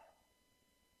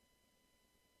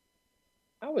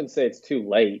wouldn't say it's too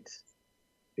late,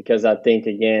 because I think,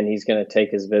 again, he's going to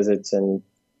take his visits and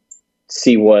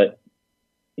see what,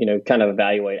 kind of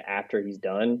evaluate after he's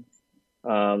done.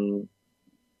 A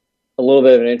little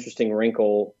bit of an interesting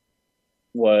wrinkle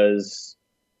was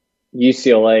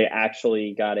UCLA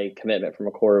actually got a commitment from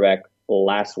a quarterback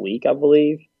last week, I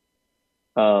believe.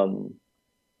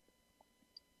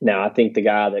 Now, I think the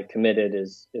guy that committed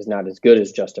is not as good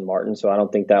as Justin Martin, so I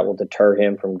don't think that will deter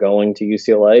him from going to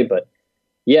UCLA. But,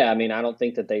 yeah, I mean, I don't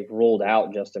think that they've ruled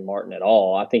out Justin Martin at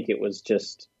all. I think it was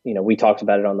just, we talked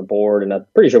about it on the board, and I'm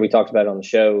pretty sure we talked about it on the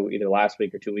show either last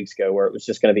week or 2 weeks ago, where it was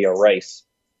just going to be a race.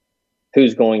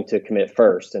 Who's going to commit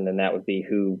first? And then that would be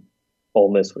who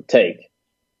Ole Miss would take.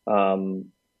 So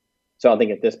I think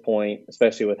at this point,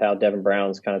 especially with how Devin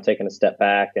Brown's kind of taken a step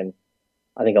back, and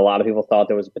I think a lot of people thought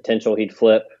there was potential he'd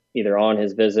flip either on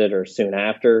his visit or soon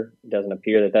after. It doesn't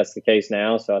appear that that's the case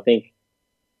now. So I think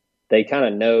they kind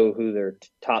of know who their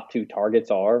top 2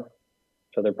 targets are.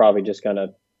 So they're probably just going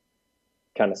to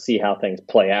kind of see how things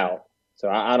play out. So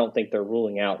I don't think they're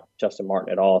ruling out Justin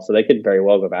Martin at all. So they could very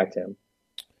well go back to him.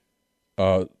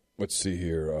 Let's see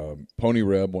here. Pony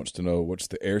Reb wants to know, what's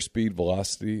the airspeed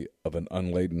velocity of an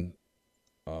unladen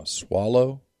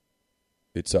swallow?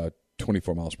 It's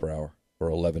 24 miles per hour or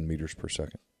 11 meters per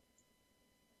second.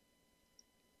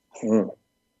 Did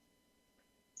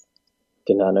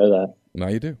not know that. Now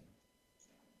you do.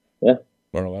 Yeah.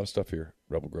 Learn a lot of stuff here.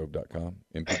 RebelGrove.com,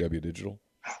 MPW Digital.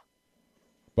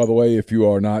 By the way, if you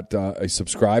are not a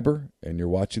subscriber and you're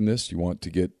watching this, you want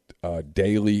to get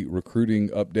daily recruiting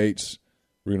updates.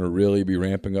 We're going to really be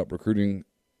ramping up recruiting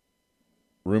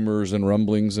rumors and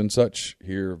rumblings and such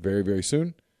here very, very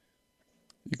soon.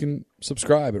 You can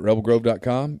subscribe at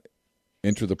RebelGrove.com.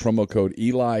 Enter the promo code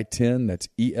ELI10, that's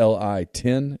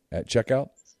ELI10 at checkout,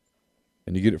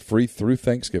 and you get it free through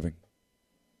Thanksgiving,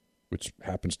 which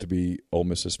happens to be Ole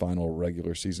Miss's final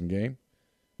regular season game.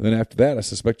 And then after that, I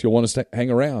suspect you'll want to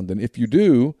hang around. And if you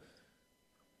do,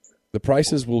 the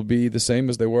prices will be the same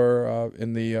as they were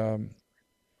in the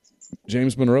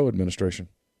James Monroe administration.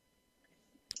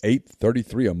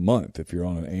 $833 a month if you're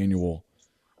on an annual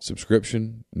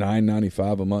subscription,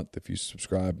 $9.95 a month if you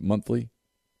subscribe monthly.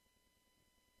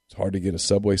 It's hard to get a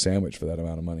Subway sandwich for that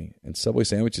amount of money. And Subway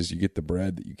sandwiches, you get the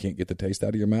bread that you can't get the taste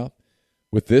out of your mouth.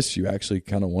 With this, you actually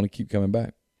kind of want to keep coming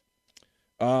back.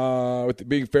 With it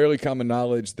being fairly common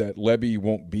knowledge that Lebby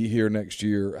won't be here next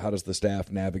year, how does the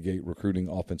staff navigate recruiting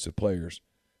offensive players?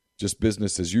 Just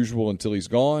business as usual until he's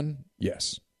gone?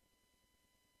 Yes.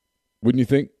 Wouldn't you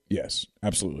think? Yes,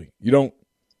 absolutely. You don't.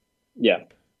 Yeah.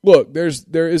 Look, there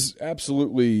is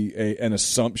absolutely an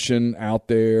assumption out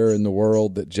there in the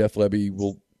world that Jeff Lebby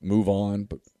will move on,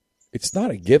 but it's not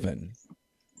a given.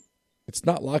 It's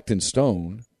not locked in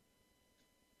stone.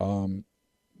 Or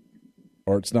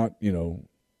it's not,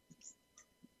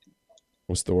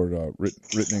 what's the word?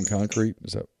 Written in concrete?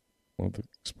 Is that one of the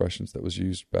expressions that was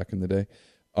used back in the day?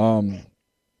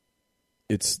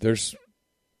 It's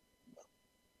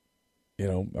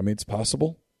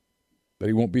possible that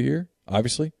he won't be here.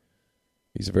 Obviously,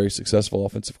 he's a very successful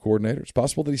offensive coordinator. It's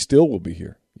possible that he still will be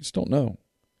here. You just don't know.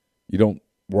 You don't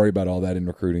worry about all that in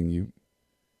recruiting.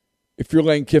 If you're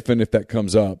Lane Kiffin, if that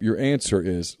comes up, your answer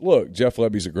is, look, Jeff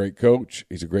Lebby's a great coach.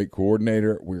 He's a great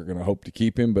coordinator. We're going to hope to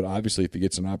keep him. But obviously, if he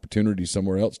gets an opportunity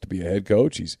somewhere else to be a head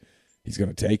coach, he's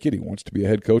going to take it. He wants to be a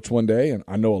head coach one day. And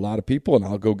I know a lot of people, and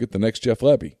I'll go get the next Jeff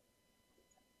Lebby.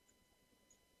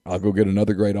 I'll go get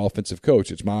another great offensive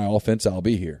coach. It's my offense. I'll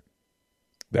be here.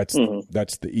 That's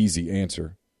the easy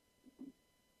answer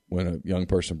when a young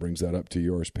person brings that up to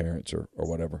you or his parents or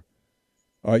whatever.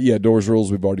 Doors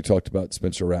rules, we've already talked about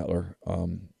Spencer Rattler.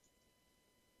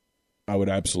 I would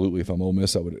absolutely, if I'm Ole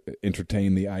Miss, I would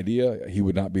entertain the idea. He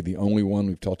would not be the only one.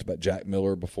 We've talked about Jack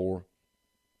Miller before.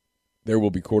 There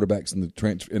will be quarterbacks in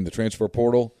the transfer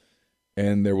portal,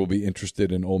 and there will be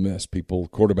interested in Ole Miss.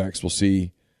 Quarterbacks will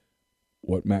see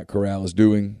what Matt Corral is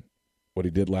doing, what he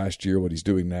did last year, what he's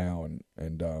doing now,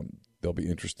 and they'll be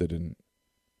interested in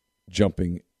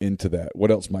jumping into that. What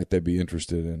else might they be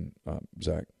interested in,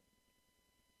 Zach?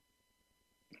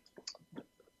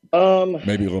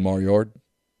 Maybe Lamar Yard?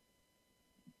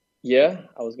 Yeah,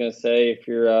 I was going to say if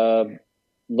you're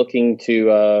looking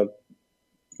to,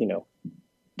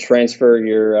 transfer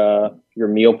your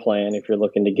meal plan, if you're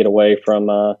looking to get away from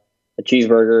a cheeseburger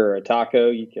or a taco,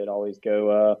 you could always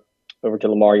go over to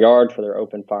Lamar Yard for their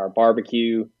open fire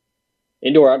barbecue,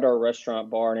 indoor-outdoor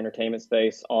restaurant, bar, and entertainment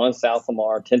space on South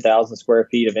Lamar, 10,000 square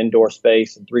feet of indoor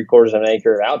space and 3/4 of an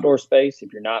acre of outdoor space.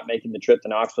 If you're not making the trip to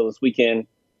Knoxville this weekend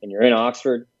and you're in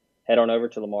Oxford, head on over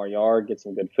to Lamar Yard, get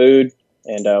some good food,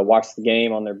 and watch the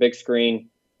game on their big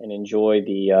screen and enjoy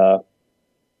the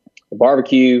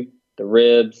barbecue, the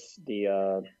ribs,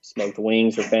 the smoked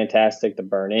wings are fantastic, the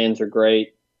burn-ins are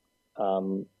great,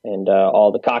 and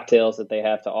all the cocktails that they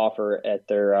have to offer at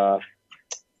their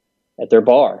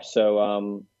bar.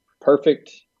 So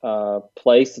perfect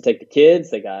place to take the kids.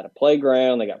 They got a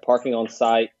playground, they got parking on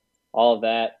site, all of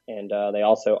that, and they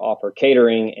also offer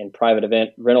catering and private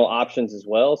event rental options as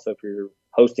well. So if you're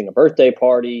hosting a birthday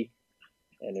party,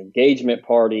 an engagement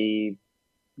party,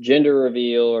 gender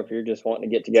reveal, or if you're just wanting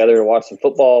to get together and watch some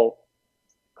football,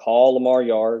 call Lamar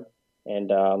Yard, and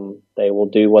they will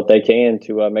do what they can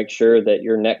to make sure that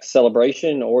your next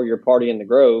celebration or your party in the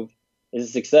Grove is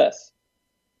a success.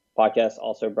 Podcast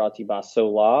also brought to you by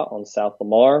Sola on South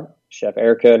Lamar. Chef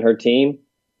Erica and her team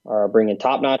are bringing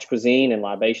top-notch cuisine and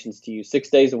libations to you 6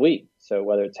 days a week. So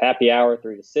whether it's happy hour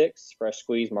 3 to 6, fresh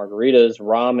squeezed margaritas,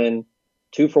 ramen,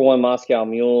 2-for-1 Moscow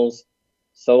mules,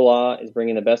 Sola is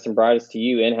bringing the best and brightest to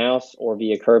you in-house or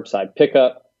via curbside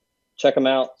pickup. Check them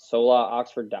out,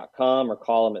 solaoxford.com, or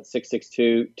call them at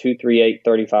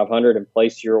 662-238-3500 and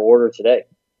place your order today.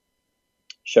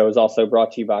 Show is also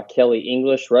brought to you by Kelly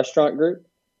English Restaurant Group.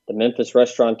 The Memphis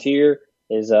restaurateur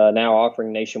is now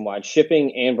offering nationwide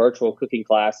shipping and virtual cooking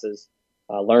classes.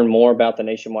 Learn more about the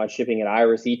nationwide shipping at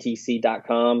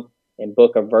irisetc.com and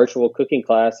book a virtual cooking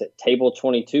class at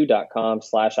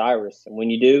table22.com/iris. And when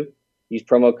you do, use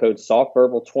promo code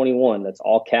SoftVerbal21. That's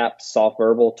all caps,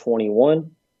 SoftVerbal21.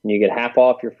 And you get half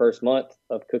off your first month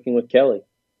of Cooking with Kelly.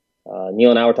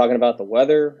 Neil and I were talking about the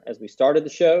weather as we started the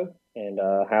show and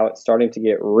how it's starting to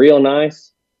get real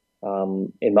nice.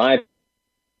 In my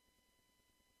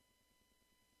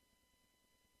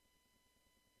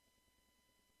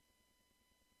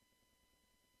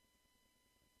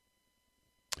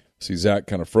See, Zach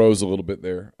kind of froze a little bit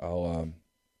there. I'll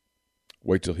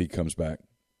wait till he comes back.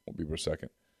 Won't be for a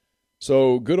second.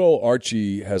 So good old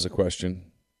Archie has a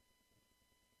question.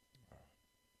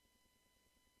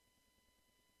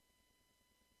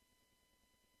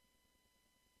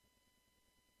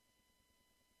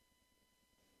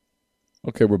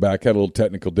 Okay, we're back. Had a little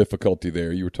technical difficulty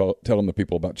there. You were telling the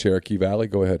people about Cherokee Valley.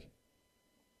 Go ahead.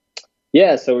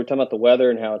 Yeah, so we're talking about the weather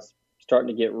and how it's starting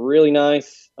to get really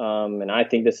nice. And I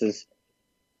think this is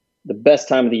the best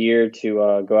time of the year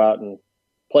to go out and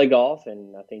play golf.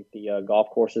 And I think the golf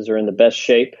courses are in the best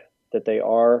shape that they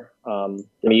are in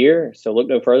the year. So look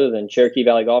no further than Cherokee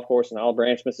Valley Golf Course in Olive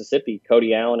Branch, Mississippi.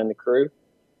 Cody Allen and the crew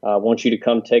want you to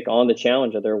come take on the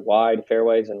challenge of their wide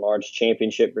fairways and large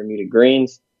championship Bermuda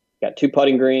greens. Got 2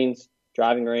 putting greens,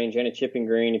 driving range, and a chipping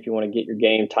green if you want to get your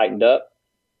game tightened up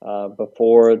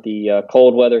before the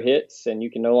cold weather hits and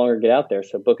you can no longer get out there.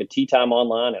 So book a tee time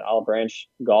online at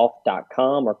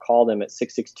olivebranchgolf.com or call them at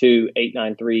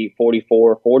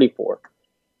 662-893-4444.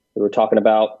 We were talking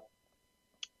about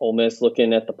Ole Miss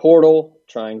looking at the portal,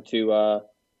 trying to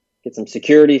get some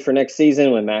security for next season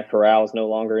when Matt Corral is no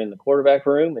longer in the quarterback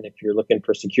room. And if you're looking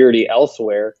for security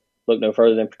elsewhere, look no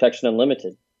further than Protection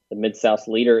Unlimited, the Mid-South's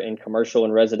leader in commercial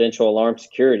and residential alarm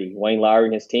security. Wayne Lowry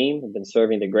and his team have been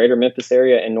serving the greater Memphis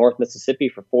area and North Mississippi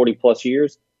for 40-plus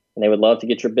years, and they would love to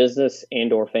get your business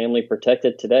and or family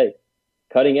protected today.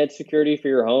 Cutting-edge security for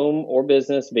your home or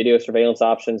business, video surveillance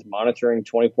options, monitoring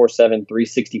 24/7,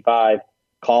 365.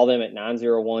 Call them at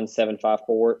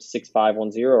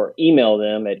 901-754-6510 or email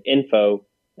them at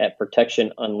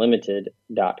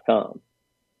info@protectionunlimited.com. All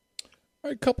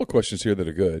right, a couple of questions here that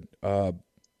are good.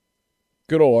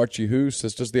 Good old Archie Who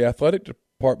says, does the athletic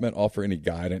department offer any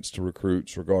guidance to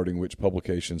recruits regarding which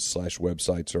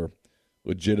publications/websites are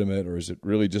legitimate, or is it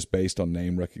really just based on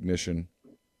name recognition?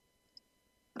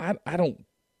 I don't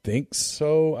think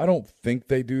so. I don't think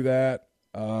they do that.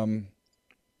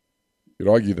 You'd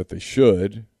argue that they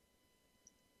should,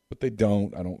 but they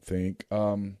don't, I don't think.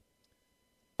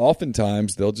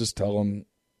 Oftentimes, they'll just tell them,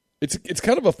 it's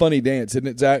kind of a funny dance, isn't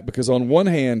it, Zach? Because on one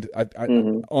hand, I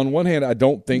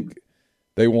don't think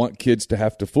they want kids to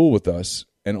have to fool with us,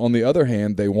 and on the other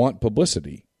hand, they want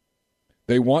publicity.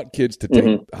 They want kids to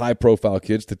take high-profile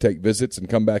kids to take visits and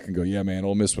come back and go, yeah, man,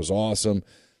 Ole Miss was awesome.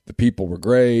 The people were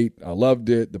great. I loved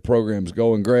it. The program's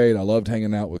going great. I loved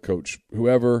hanging out with Coach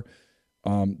whoever.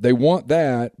 They want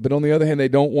that, but on the other hand, they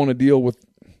don't want to deal with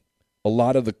a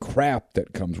lot of the crap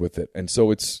that comes with it, and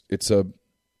so it's a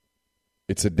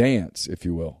dance, if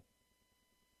you will.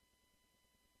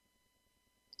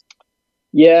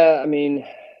 Yeah, I mean,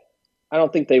 I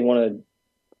don't think they want to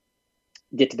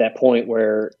get to that point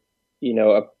where, you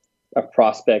know, a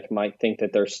prospect might think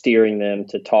that they're steering them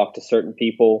to talk to certain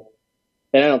people.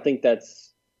 And I don't think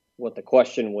that's what the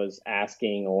question was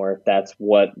asking or if that's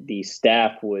what the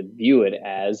staff would view it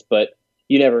as. But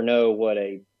you never know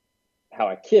how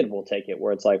a kid will take it,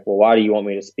 where it's like, well, why do you want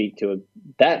me to speak to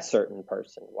that certain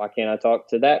person? Why can't I talk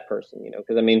to that person? You know,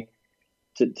 because I mean,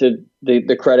 to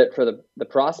the credit for the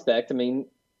prospect, I mean,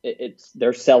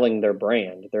 they're selling their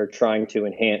brand. They're trying to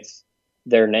enhance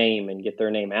their name and get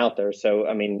their name out there. So,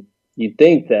 I mean, you'd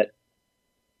think that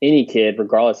any kid,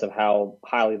 regardless of how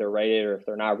highly they're rated or if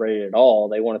they're not rated at all,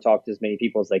 they want to talk to as many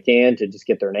people as they can to just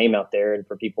get their name out there and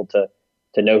for people to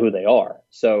know who they are.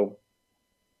 So,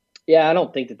 yeah, I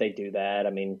don't think that they do that.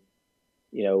 I mean,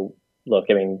 you know, look,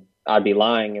 I mean, I'd be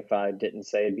lying if I didn't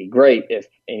say it'd be great if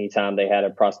anytime they had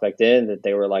a prospect in that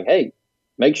they were like, hey,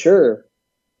 make sure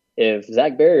if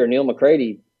Zach Berry or Neil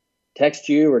McCready text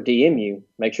you or DM you,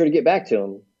 make sure to get back to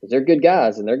them because they're good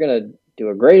guys and they're going to do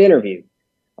a great interview.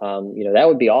 You know, that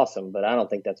would be awesome, but I don't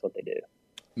think that's what they do.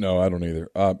 No, I don't either.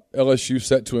 LSU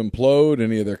set to implode.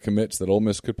 Any of their commits that Ole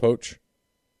Miss could poach?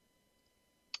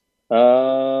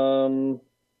 I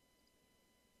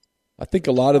think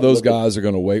a lot of those guys are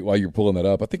going to wait while you're pulling that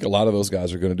up. I think a lot of those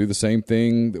guys are going to do the same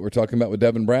thing that we're talking about with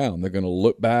Devin Brown. They're going to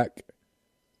look back.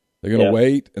 They're going to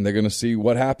wait, and they're going to see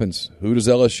what happens. Who does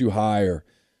LSU hire?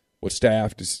 What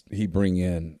staff does he bring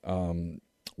in?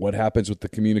 What happens with the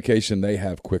communication they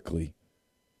have quickly?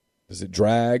 Does it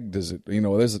drag? Does it, you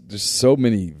know, there's just so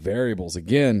many variables.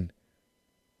 Again,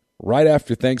 right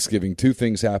after Thanksgiving, 2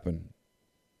 things happen.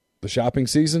 The shopping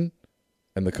season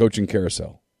and the coaching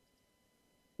carousel.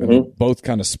 And they both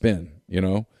kind of spin, you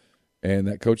know, and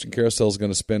that coaching carousel is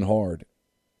going to spin hard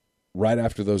right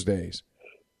after those days.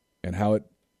 And how it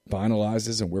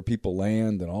finalizes and where people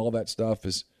land and all that stuff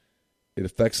it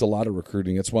affects a lot of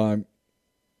recruiting. That's why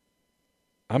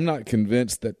I'm not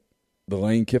convinced that the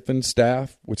Lane Kiffin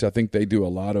staff, which I think they do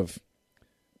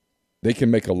they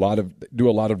can make do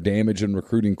a lot of damage in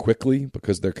recruiting quickly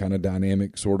because they're kind of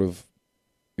dynamic sort of,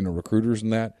 you know, recruiters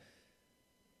and that.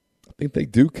 I think they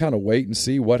do kind of wait and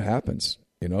see what happens,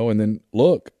 you know, and then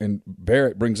look, and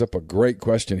Barrett brings up a great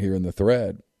question here in the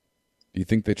thread. Do you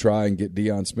think they try and get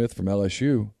Deion Smith from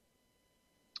LSU?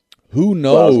 Who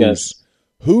knows?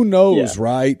 Who knows,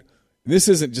 right? This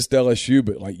isn't just LSU,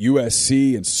 but like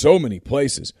USC and so many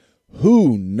places.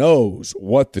 who knows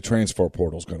what the transfer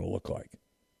portal is going to look like?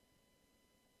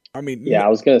 I mean, yeah, I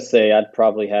was going to say I'd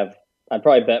probably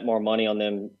bet more money on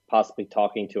them possibly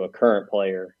talking to a current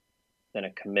player than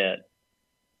a commit.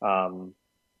 Deion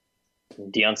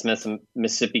Smith's a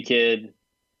Mississippi kid.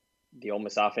 The Ole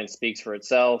Miss offense speaks for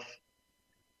itself.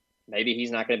 Maybe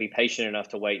he's not going to be patient enough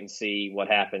to wait and see what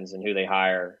happens and who they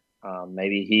hire.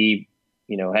 Maybe he,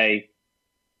 hey,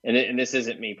 and this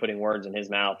isn't me putting words in his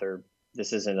mouth, or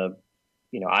this isn't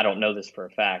I don't know this for a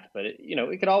fact, but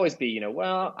it could always be,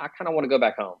 well, I kind of want to go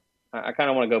back home. I kind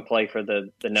of want to go play for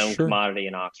the known commodity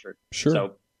in Oxford. Sure.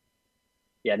 So,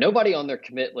 yeah, nobody on their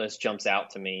commit list jumps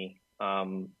out to me.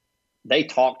 They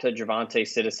talked to Javonte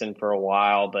Citizen for a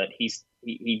while, but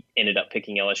he ended up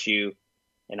picking LSU,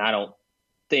 and I don't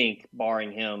think,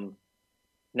 barring him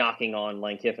knocking on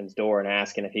Lane Kiffin's door and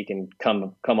asking if he can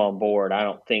come on board, I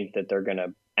don't think that they're going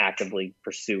to actively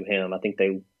pursue him. I think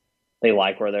they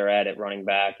like where they're at running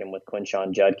back and with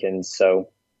Quinshon Judkins. So,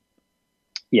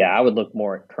 yeah, I would look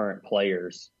more at current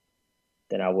players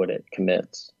than I would at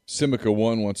commits. Simica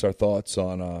One wants our thoughts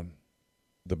on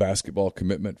the basketball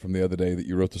commitment from the other day that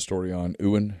you wrote the story on.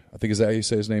 Ewan, I think, is that how you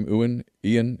say his name? Ewan?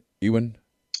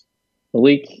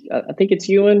 Malik, I think it's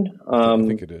Ewan. I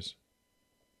think it is.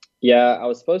 Yeah, I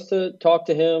was supposed to talk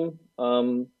to him,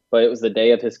 but it was the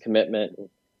day of his commitment.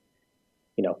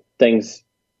 Things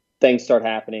start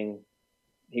happening.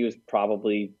 He was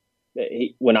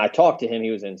when I talked to him,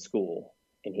 he was in school,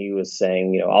 and he was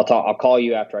saying, I'll call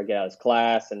you after I get out of his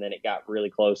class. And then it got really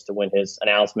close to when his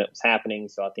announcement was happening.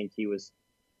 So I think he was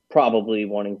probably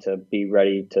wanting to be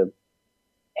ready to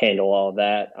handle all of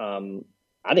that.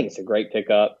 I think it's a great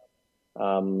pickup.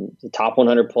 The top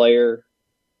 100 player,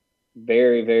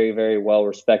 very, very, very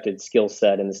well-respected skill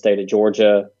set in the state of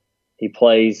Georgia. He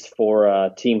plays for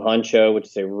Team Huncho, which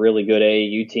is a really good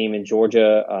AAU team in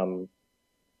Georgia.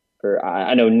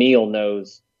 I know Neil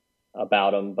knows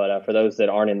about him, but for those that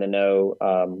aren't in the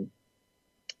know,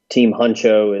 Team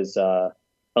Huncho is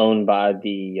owned by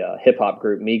the hip-hop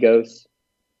group Migos.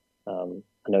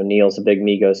 I know Neil's a big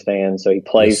Migos fan, so he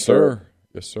plays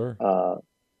Yes, sir.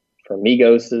 For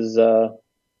Migos'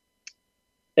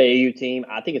 AAU team.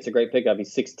 I think it's a great pickup.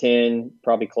 He's 6'10",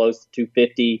 probably close to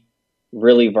 250,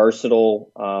 really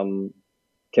versatile,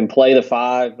 can play the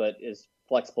 5, but is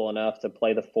flexible enough to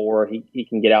play the 4. He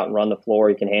can get out and run the floor.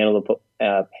 He can handle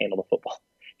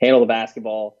the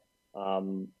basketball.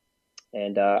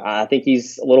 And I think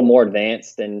he's a little more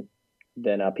advanced than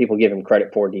people give him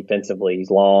credit for defensively.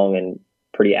 He's long and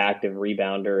pretty active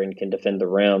rebounder and can defend the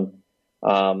rim.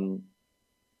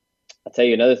 I'll tell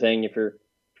you another thing. If you're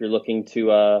looking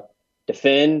to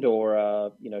defend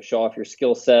or show off your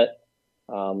skill set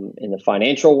in the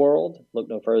financial world, look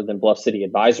no further than Bluff City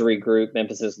Advisory Group,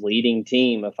 Memphis's leading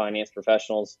team of finance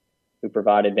professionals who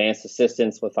provide advanced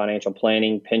assistance with financial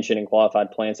planning, pension and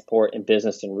qualified plan support, and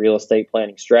business and real estate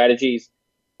planning strategies.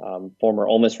 Former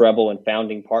Ole Miss Rebel and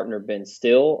founding partner Ben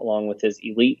Still, along with his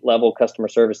elite-level customer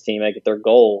service team, make it their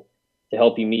goal to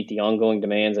help you meet the ongoing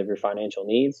demands of your financial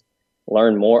needs.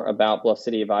 Learn more about Bluff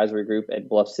City Advisory Group at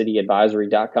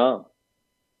bluffcityadvisory.com.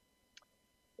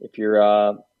 If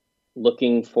you're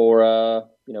looking for,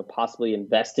 possibly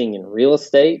investing in real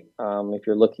estate, if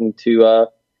you're looking to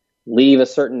leave a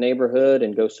certain neighborhood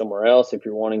and go somewhere else, if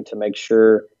you're wanting to make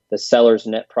sure the seller's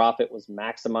net profit was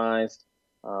maximized,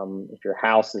 if your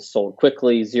house is sold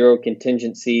quickly, zero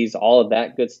contingencies, all of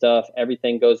that good stuff,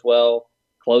 everything goes well,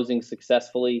 closing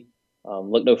successfully,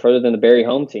 look no further than the Barry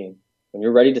Home Team. When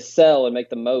you're ready to sell and make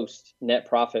the most net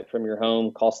profit from your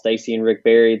home, call Stacy and Rick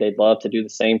Barry. They'd love to do the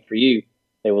same for you.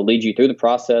 They will lead you through the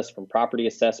process from property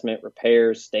assessment,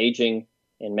 repairs, staging,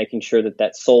 and making sure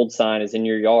that sold sign is in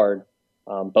your yard.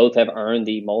 Both have earned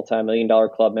the multi-million-dollar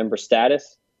club member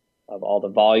status of all the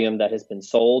volume that has been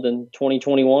sold in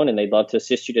 2021, and they'd love to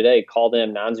assist you today. Call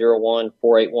them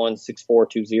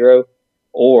 901-481-6420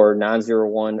 or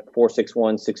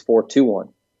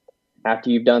 901-461-6421. After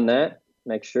you've done that,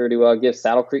 make sure to give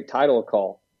Saddle Creek Title a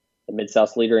call, the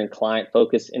Mid-South's leader in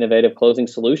client-focused, innovative closing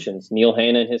solutions. Neil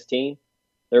Hanna and his team,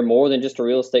 they're more than just a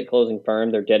real estate closing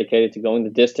firm. They're dedicated to going the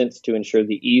distance to ensure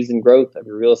the ease and growth of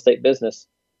your real estate business.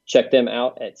 Check them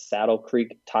out at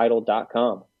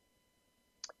saddlecreektitle.com.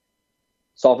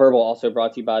 Soft Verbal also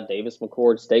brought to you by Davis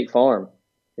McCord State Farm. If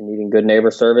you're needing good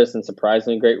neighbor service and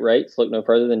surprisingly great rates, look no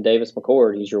further than Davis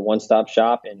McCord. He's your one-stop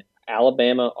shop in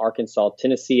Alabama, Arkansas,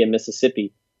 Tennessee, and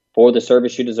Mississippi for the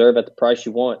service you deserve at the price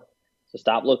you want. So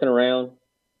stop looking around.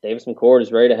 Davis McCord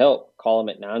is ready to help. Call him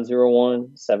at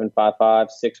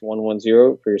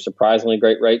 901-755-6110 for your surprisingly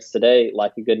great rates today.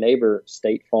 Like a good neighbor,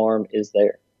 State Farm is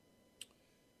there.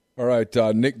 All right,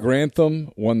 Nick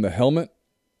Grantham won the helmet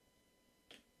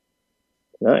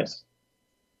Nice.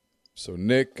 So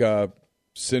Nick,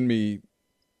 send me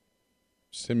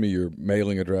your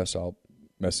mailing address. I'll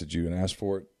message you and ask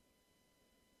for it.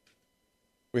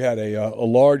 We had a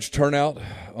large turnout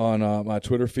on my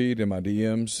Twitter feed and my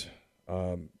DMs.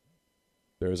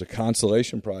 There's a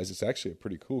consolation prize. It's actually a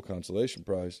pretty cool consolation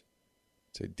prize.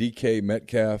 It's a DK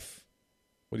Metcalf.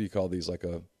 What do you call these? Like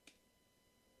a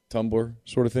tumbler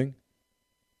sort of thing?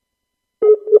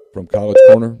 From College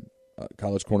Corner,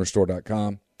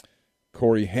 collegecornerstore.com.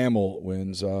 Corey Hamill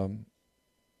wins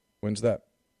that.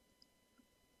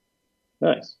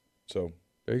 Nice. So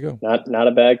there you go. Not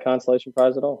a bad consolation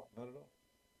prize at all. Not at all.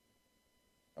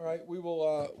 All right,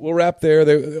 we'll wrap there.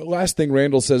 The last thing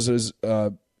Randall says is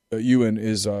Ewan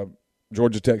is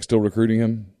Georgia Tech still recruiting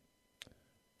him.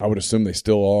 I would assume they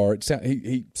still are.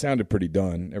 He sounded pretty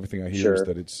done. Everything I hear is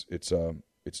that it's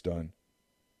done.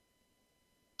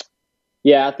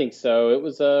 Yeah, I think so. It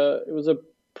was a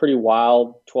pretty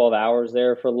wild 12 hours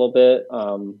there for a little bit.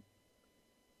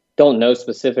 Don't know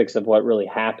specifics of what really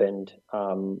happened.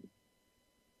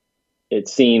 It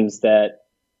seems that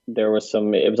there was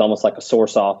it was almost like a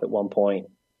source off at one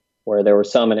point where there were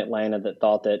some in Atlanta that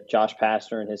thought that Josh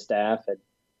Pastner and his staff had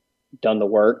done the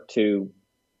work to,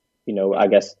 I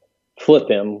guess, flip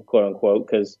him, quote unquote,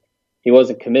 because he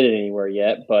wasn't committed anywhere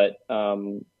yet. But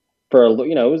it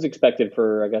was expected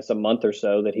for, I guess, a month or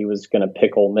so that he was going to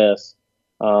pick Ole Miss.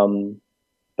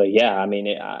 But yeah, I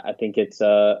mean, I think it's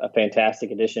a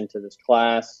fantastic addition to this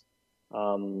class.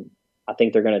 I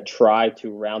think they're going to try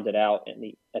to round it out at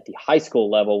the high school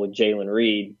level with Jalen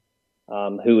Reed,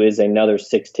 who is another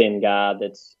 6'10" guy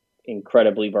that's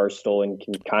incredibly versatile and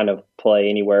can kind of play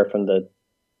anywhere from the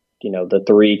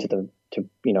 3 to I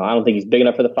don't think he's big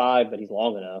enough for the 5, but he's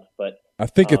long enough. But I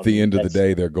think at the end of the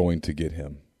day, they're going to get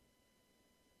him.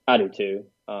 I do too.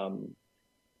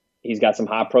 He's got some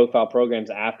high profile programs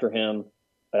after him,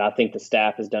 but I think the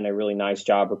staff has done a really nice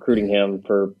job recruiting him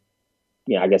for,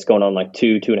 I guess going on like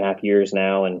 2.5 years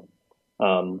now. And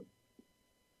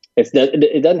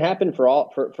it doesn't happen for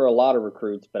a lot of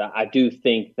recruits, but I do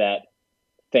think that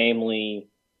family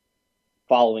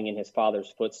following in his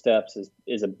father's footsteps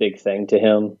is a big thing to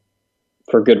him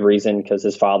for good reason, because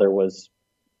his father was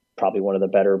probably one of the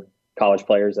better college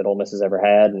players that Ole Miss has ever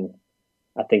had. And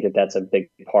I think that that's a big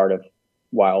part of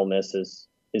why Ole Miss is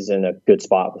in a good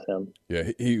spot with him.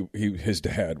 Yeah, his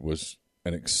dad was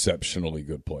an exceptionally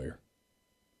good player.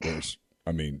 Just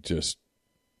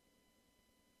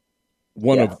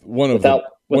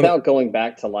without going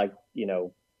back to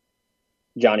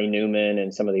Johnny Newman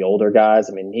and some of the older guys.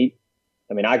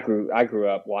 I grew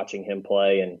up watching him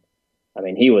play, and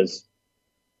he was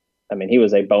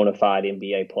a bona fide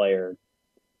NBA player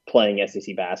playing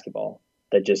SEC basketball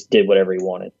that just did whatever he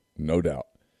wanted. No doubt.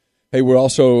 Hey, we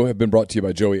also have been brought to you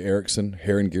by Joey Erickson,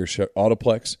 Heron Gear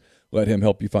Autoplex. Let him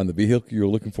help you find the vehicle you're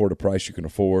looking for at a price you can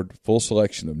afford. Full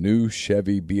selection of new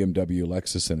Chevy, BMW,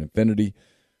 Lexus, and Infiniti.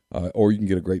 Or you can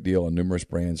get a great deal on numerous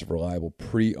brands of reliable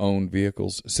pre-owned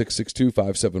vehicles.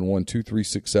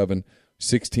 662-571-2367,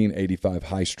 1685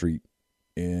 High Street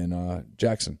in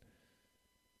Jackson.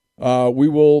 We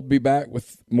will be back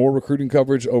with more recruiting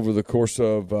coverage over the course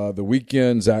of the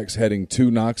weekend. Zach's heading to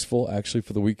Knoxville, actually,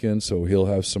 for the weekend, so he'll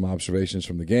have some observations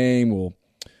from the game. We'll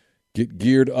get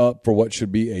geared up for what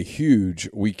should be a huge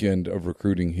weekend of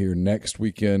recruiting here next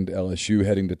weekend. LSU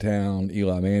heading to town,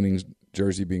 Eli Manning's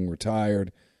jersey being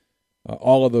retired,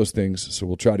 all of those things. So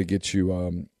we'll try to get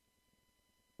you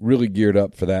really geared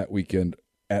up for that weekend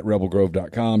at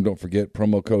rebelgrove.com. Don't forget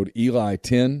promo code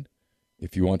Eli10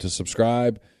 if you want to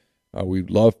subscribe. We'd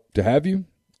love to have you.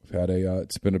 We've had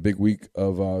it's been a big week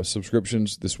of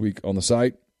subscriptions this week on the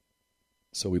site,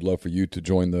 so we'd love for you to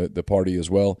join the party as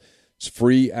well. It's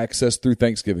free access through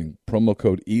Thanksgiving. Promo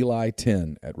code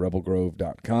Eli10 at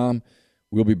rebelgrove.com.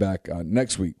 We'll be back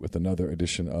next week with another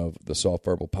edition of the Soft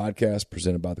Verbal Podcast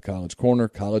presented by the College Corner.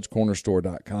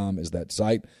 collegecornerstore.com is that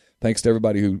site. Thanks to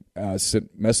everybody who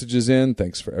sent messages in.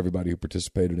 Thanks for everybody who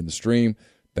participated in the stream.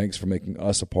 Thanks for making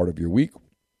us a part of your week.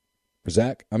 For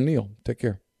Zach, I'm Neil. Take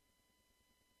care.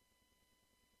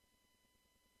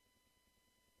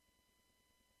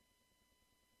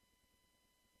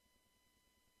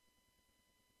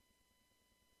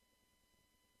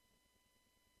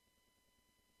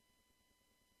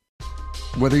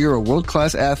 Whether you're a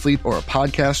world-class athlete or a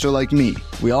podcaster like me,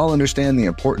 we all understand the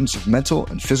importance of mental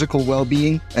and physical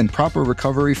well-being and proper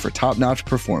recovery for top-notch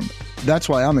performance. That's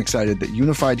why I'm excited that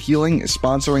Unified Healing is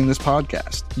sponsoring this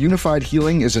podcast. Unified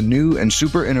Healing is a new and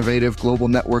super innovative global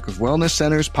network of wellness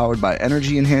centers powered by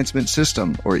Energy Enhancement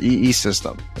System, or EE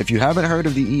System. If you haven't heard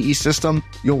of the EE System,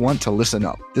 you'll want to listen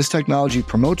up. This technology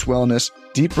promotes wellness,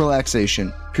 deep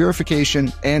relaxation,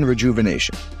 purification, and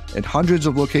rejuvenation. In hundreds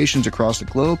of locations across the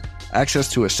globe, access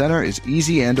to a center is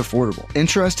easy and affordable.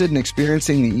 Interested in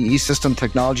experiencing the EE System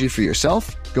technology for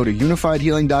yourself? Go to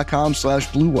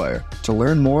unifiedhealing.com/bluewire to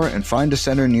learn more and find a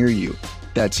center near you.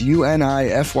 That's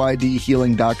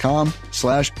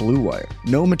unifydhealing.com/bluewire.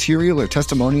 No material or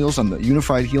testimonials on the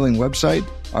Unified Healing website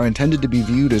are intended to be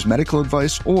viewed as medical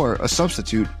advice or a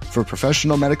substitute for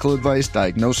professional medical advice,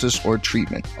 diagnosis, or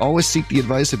treatment. Always seek the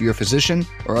advice of your physician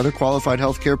or other qualified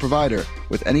healthcare provider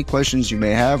with any questions you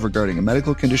may have regarding a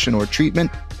medical condition or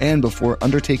treatment and before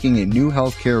undertaking a new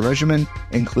healthcare regimen,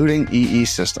 including EE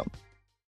System.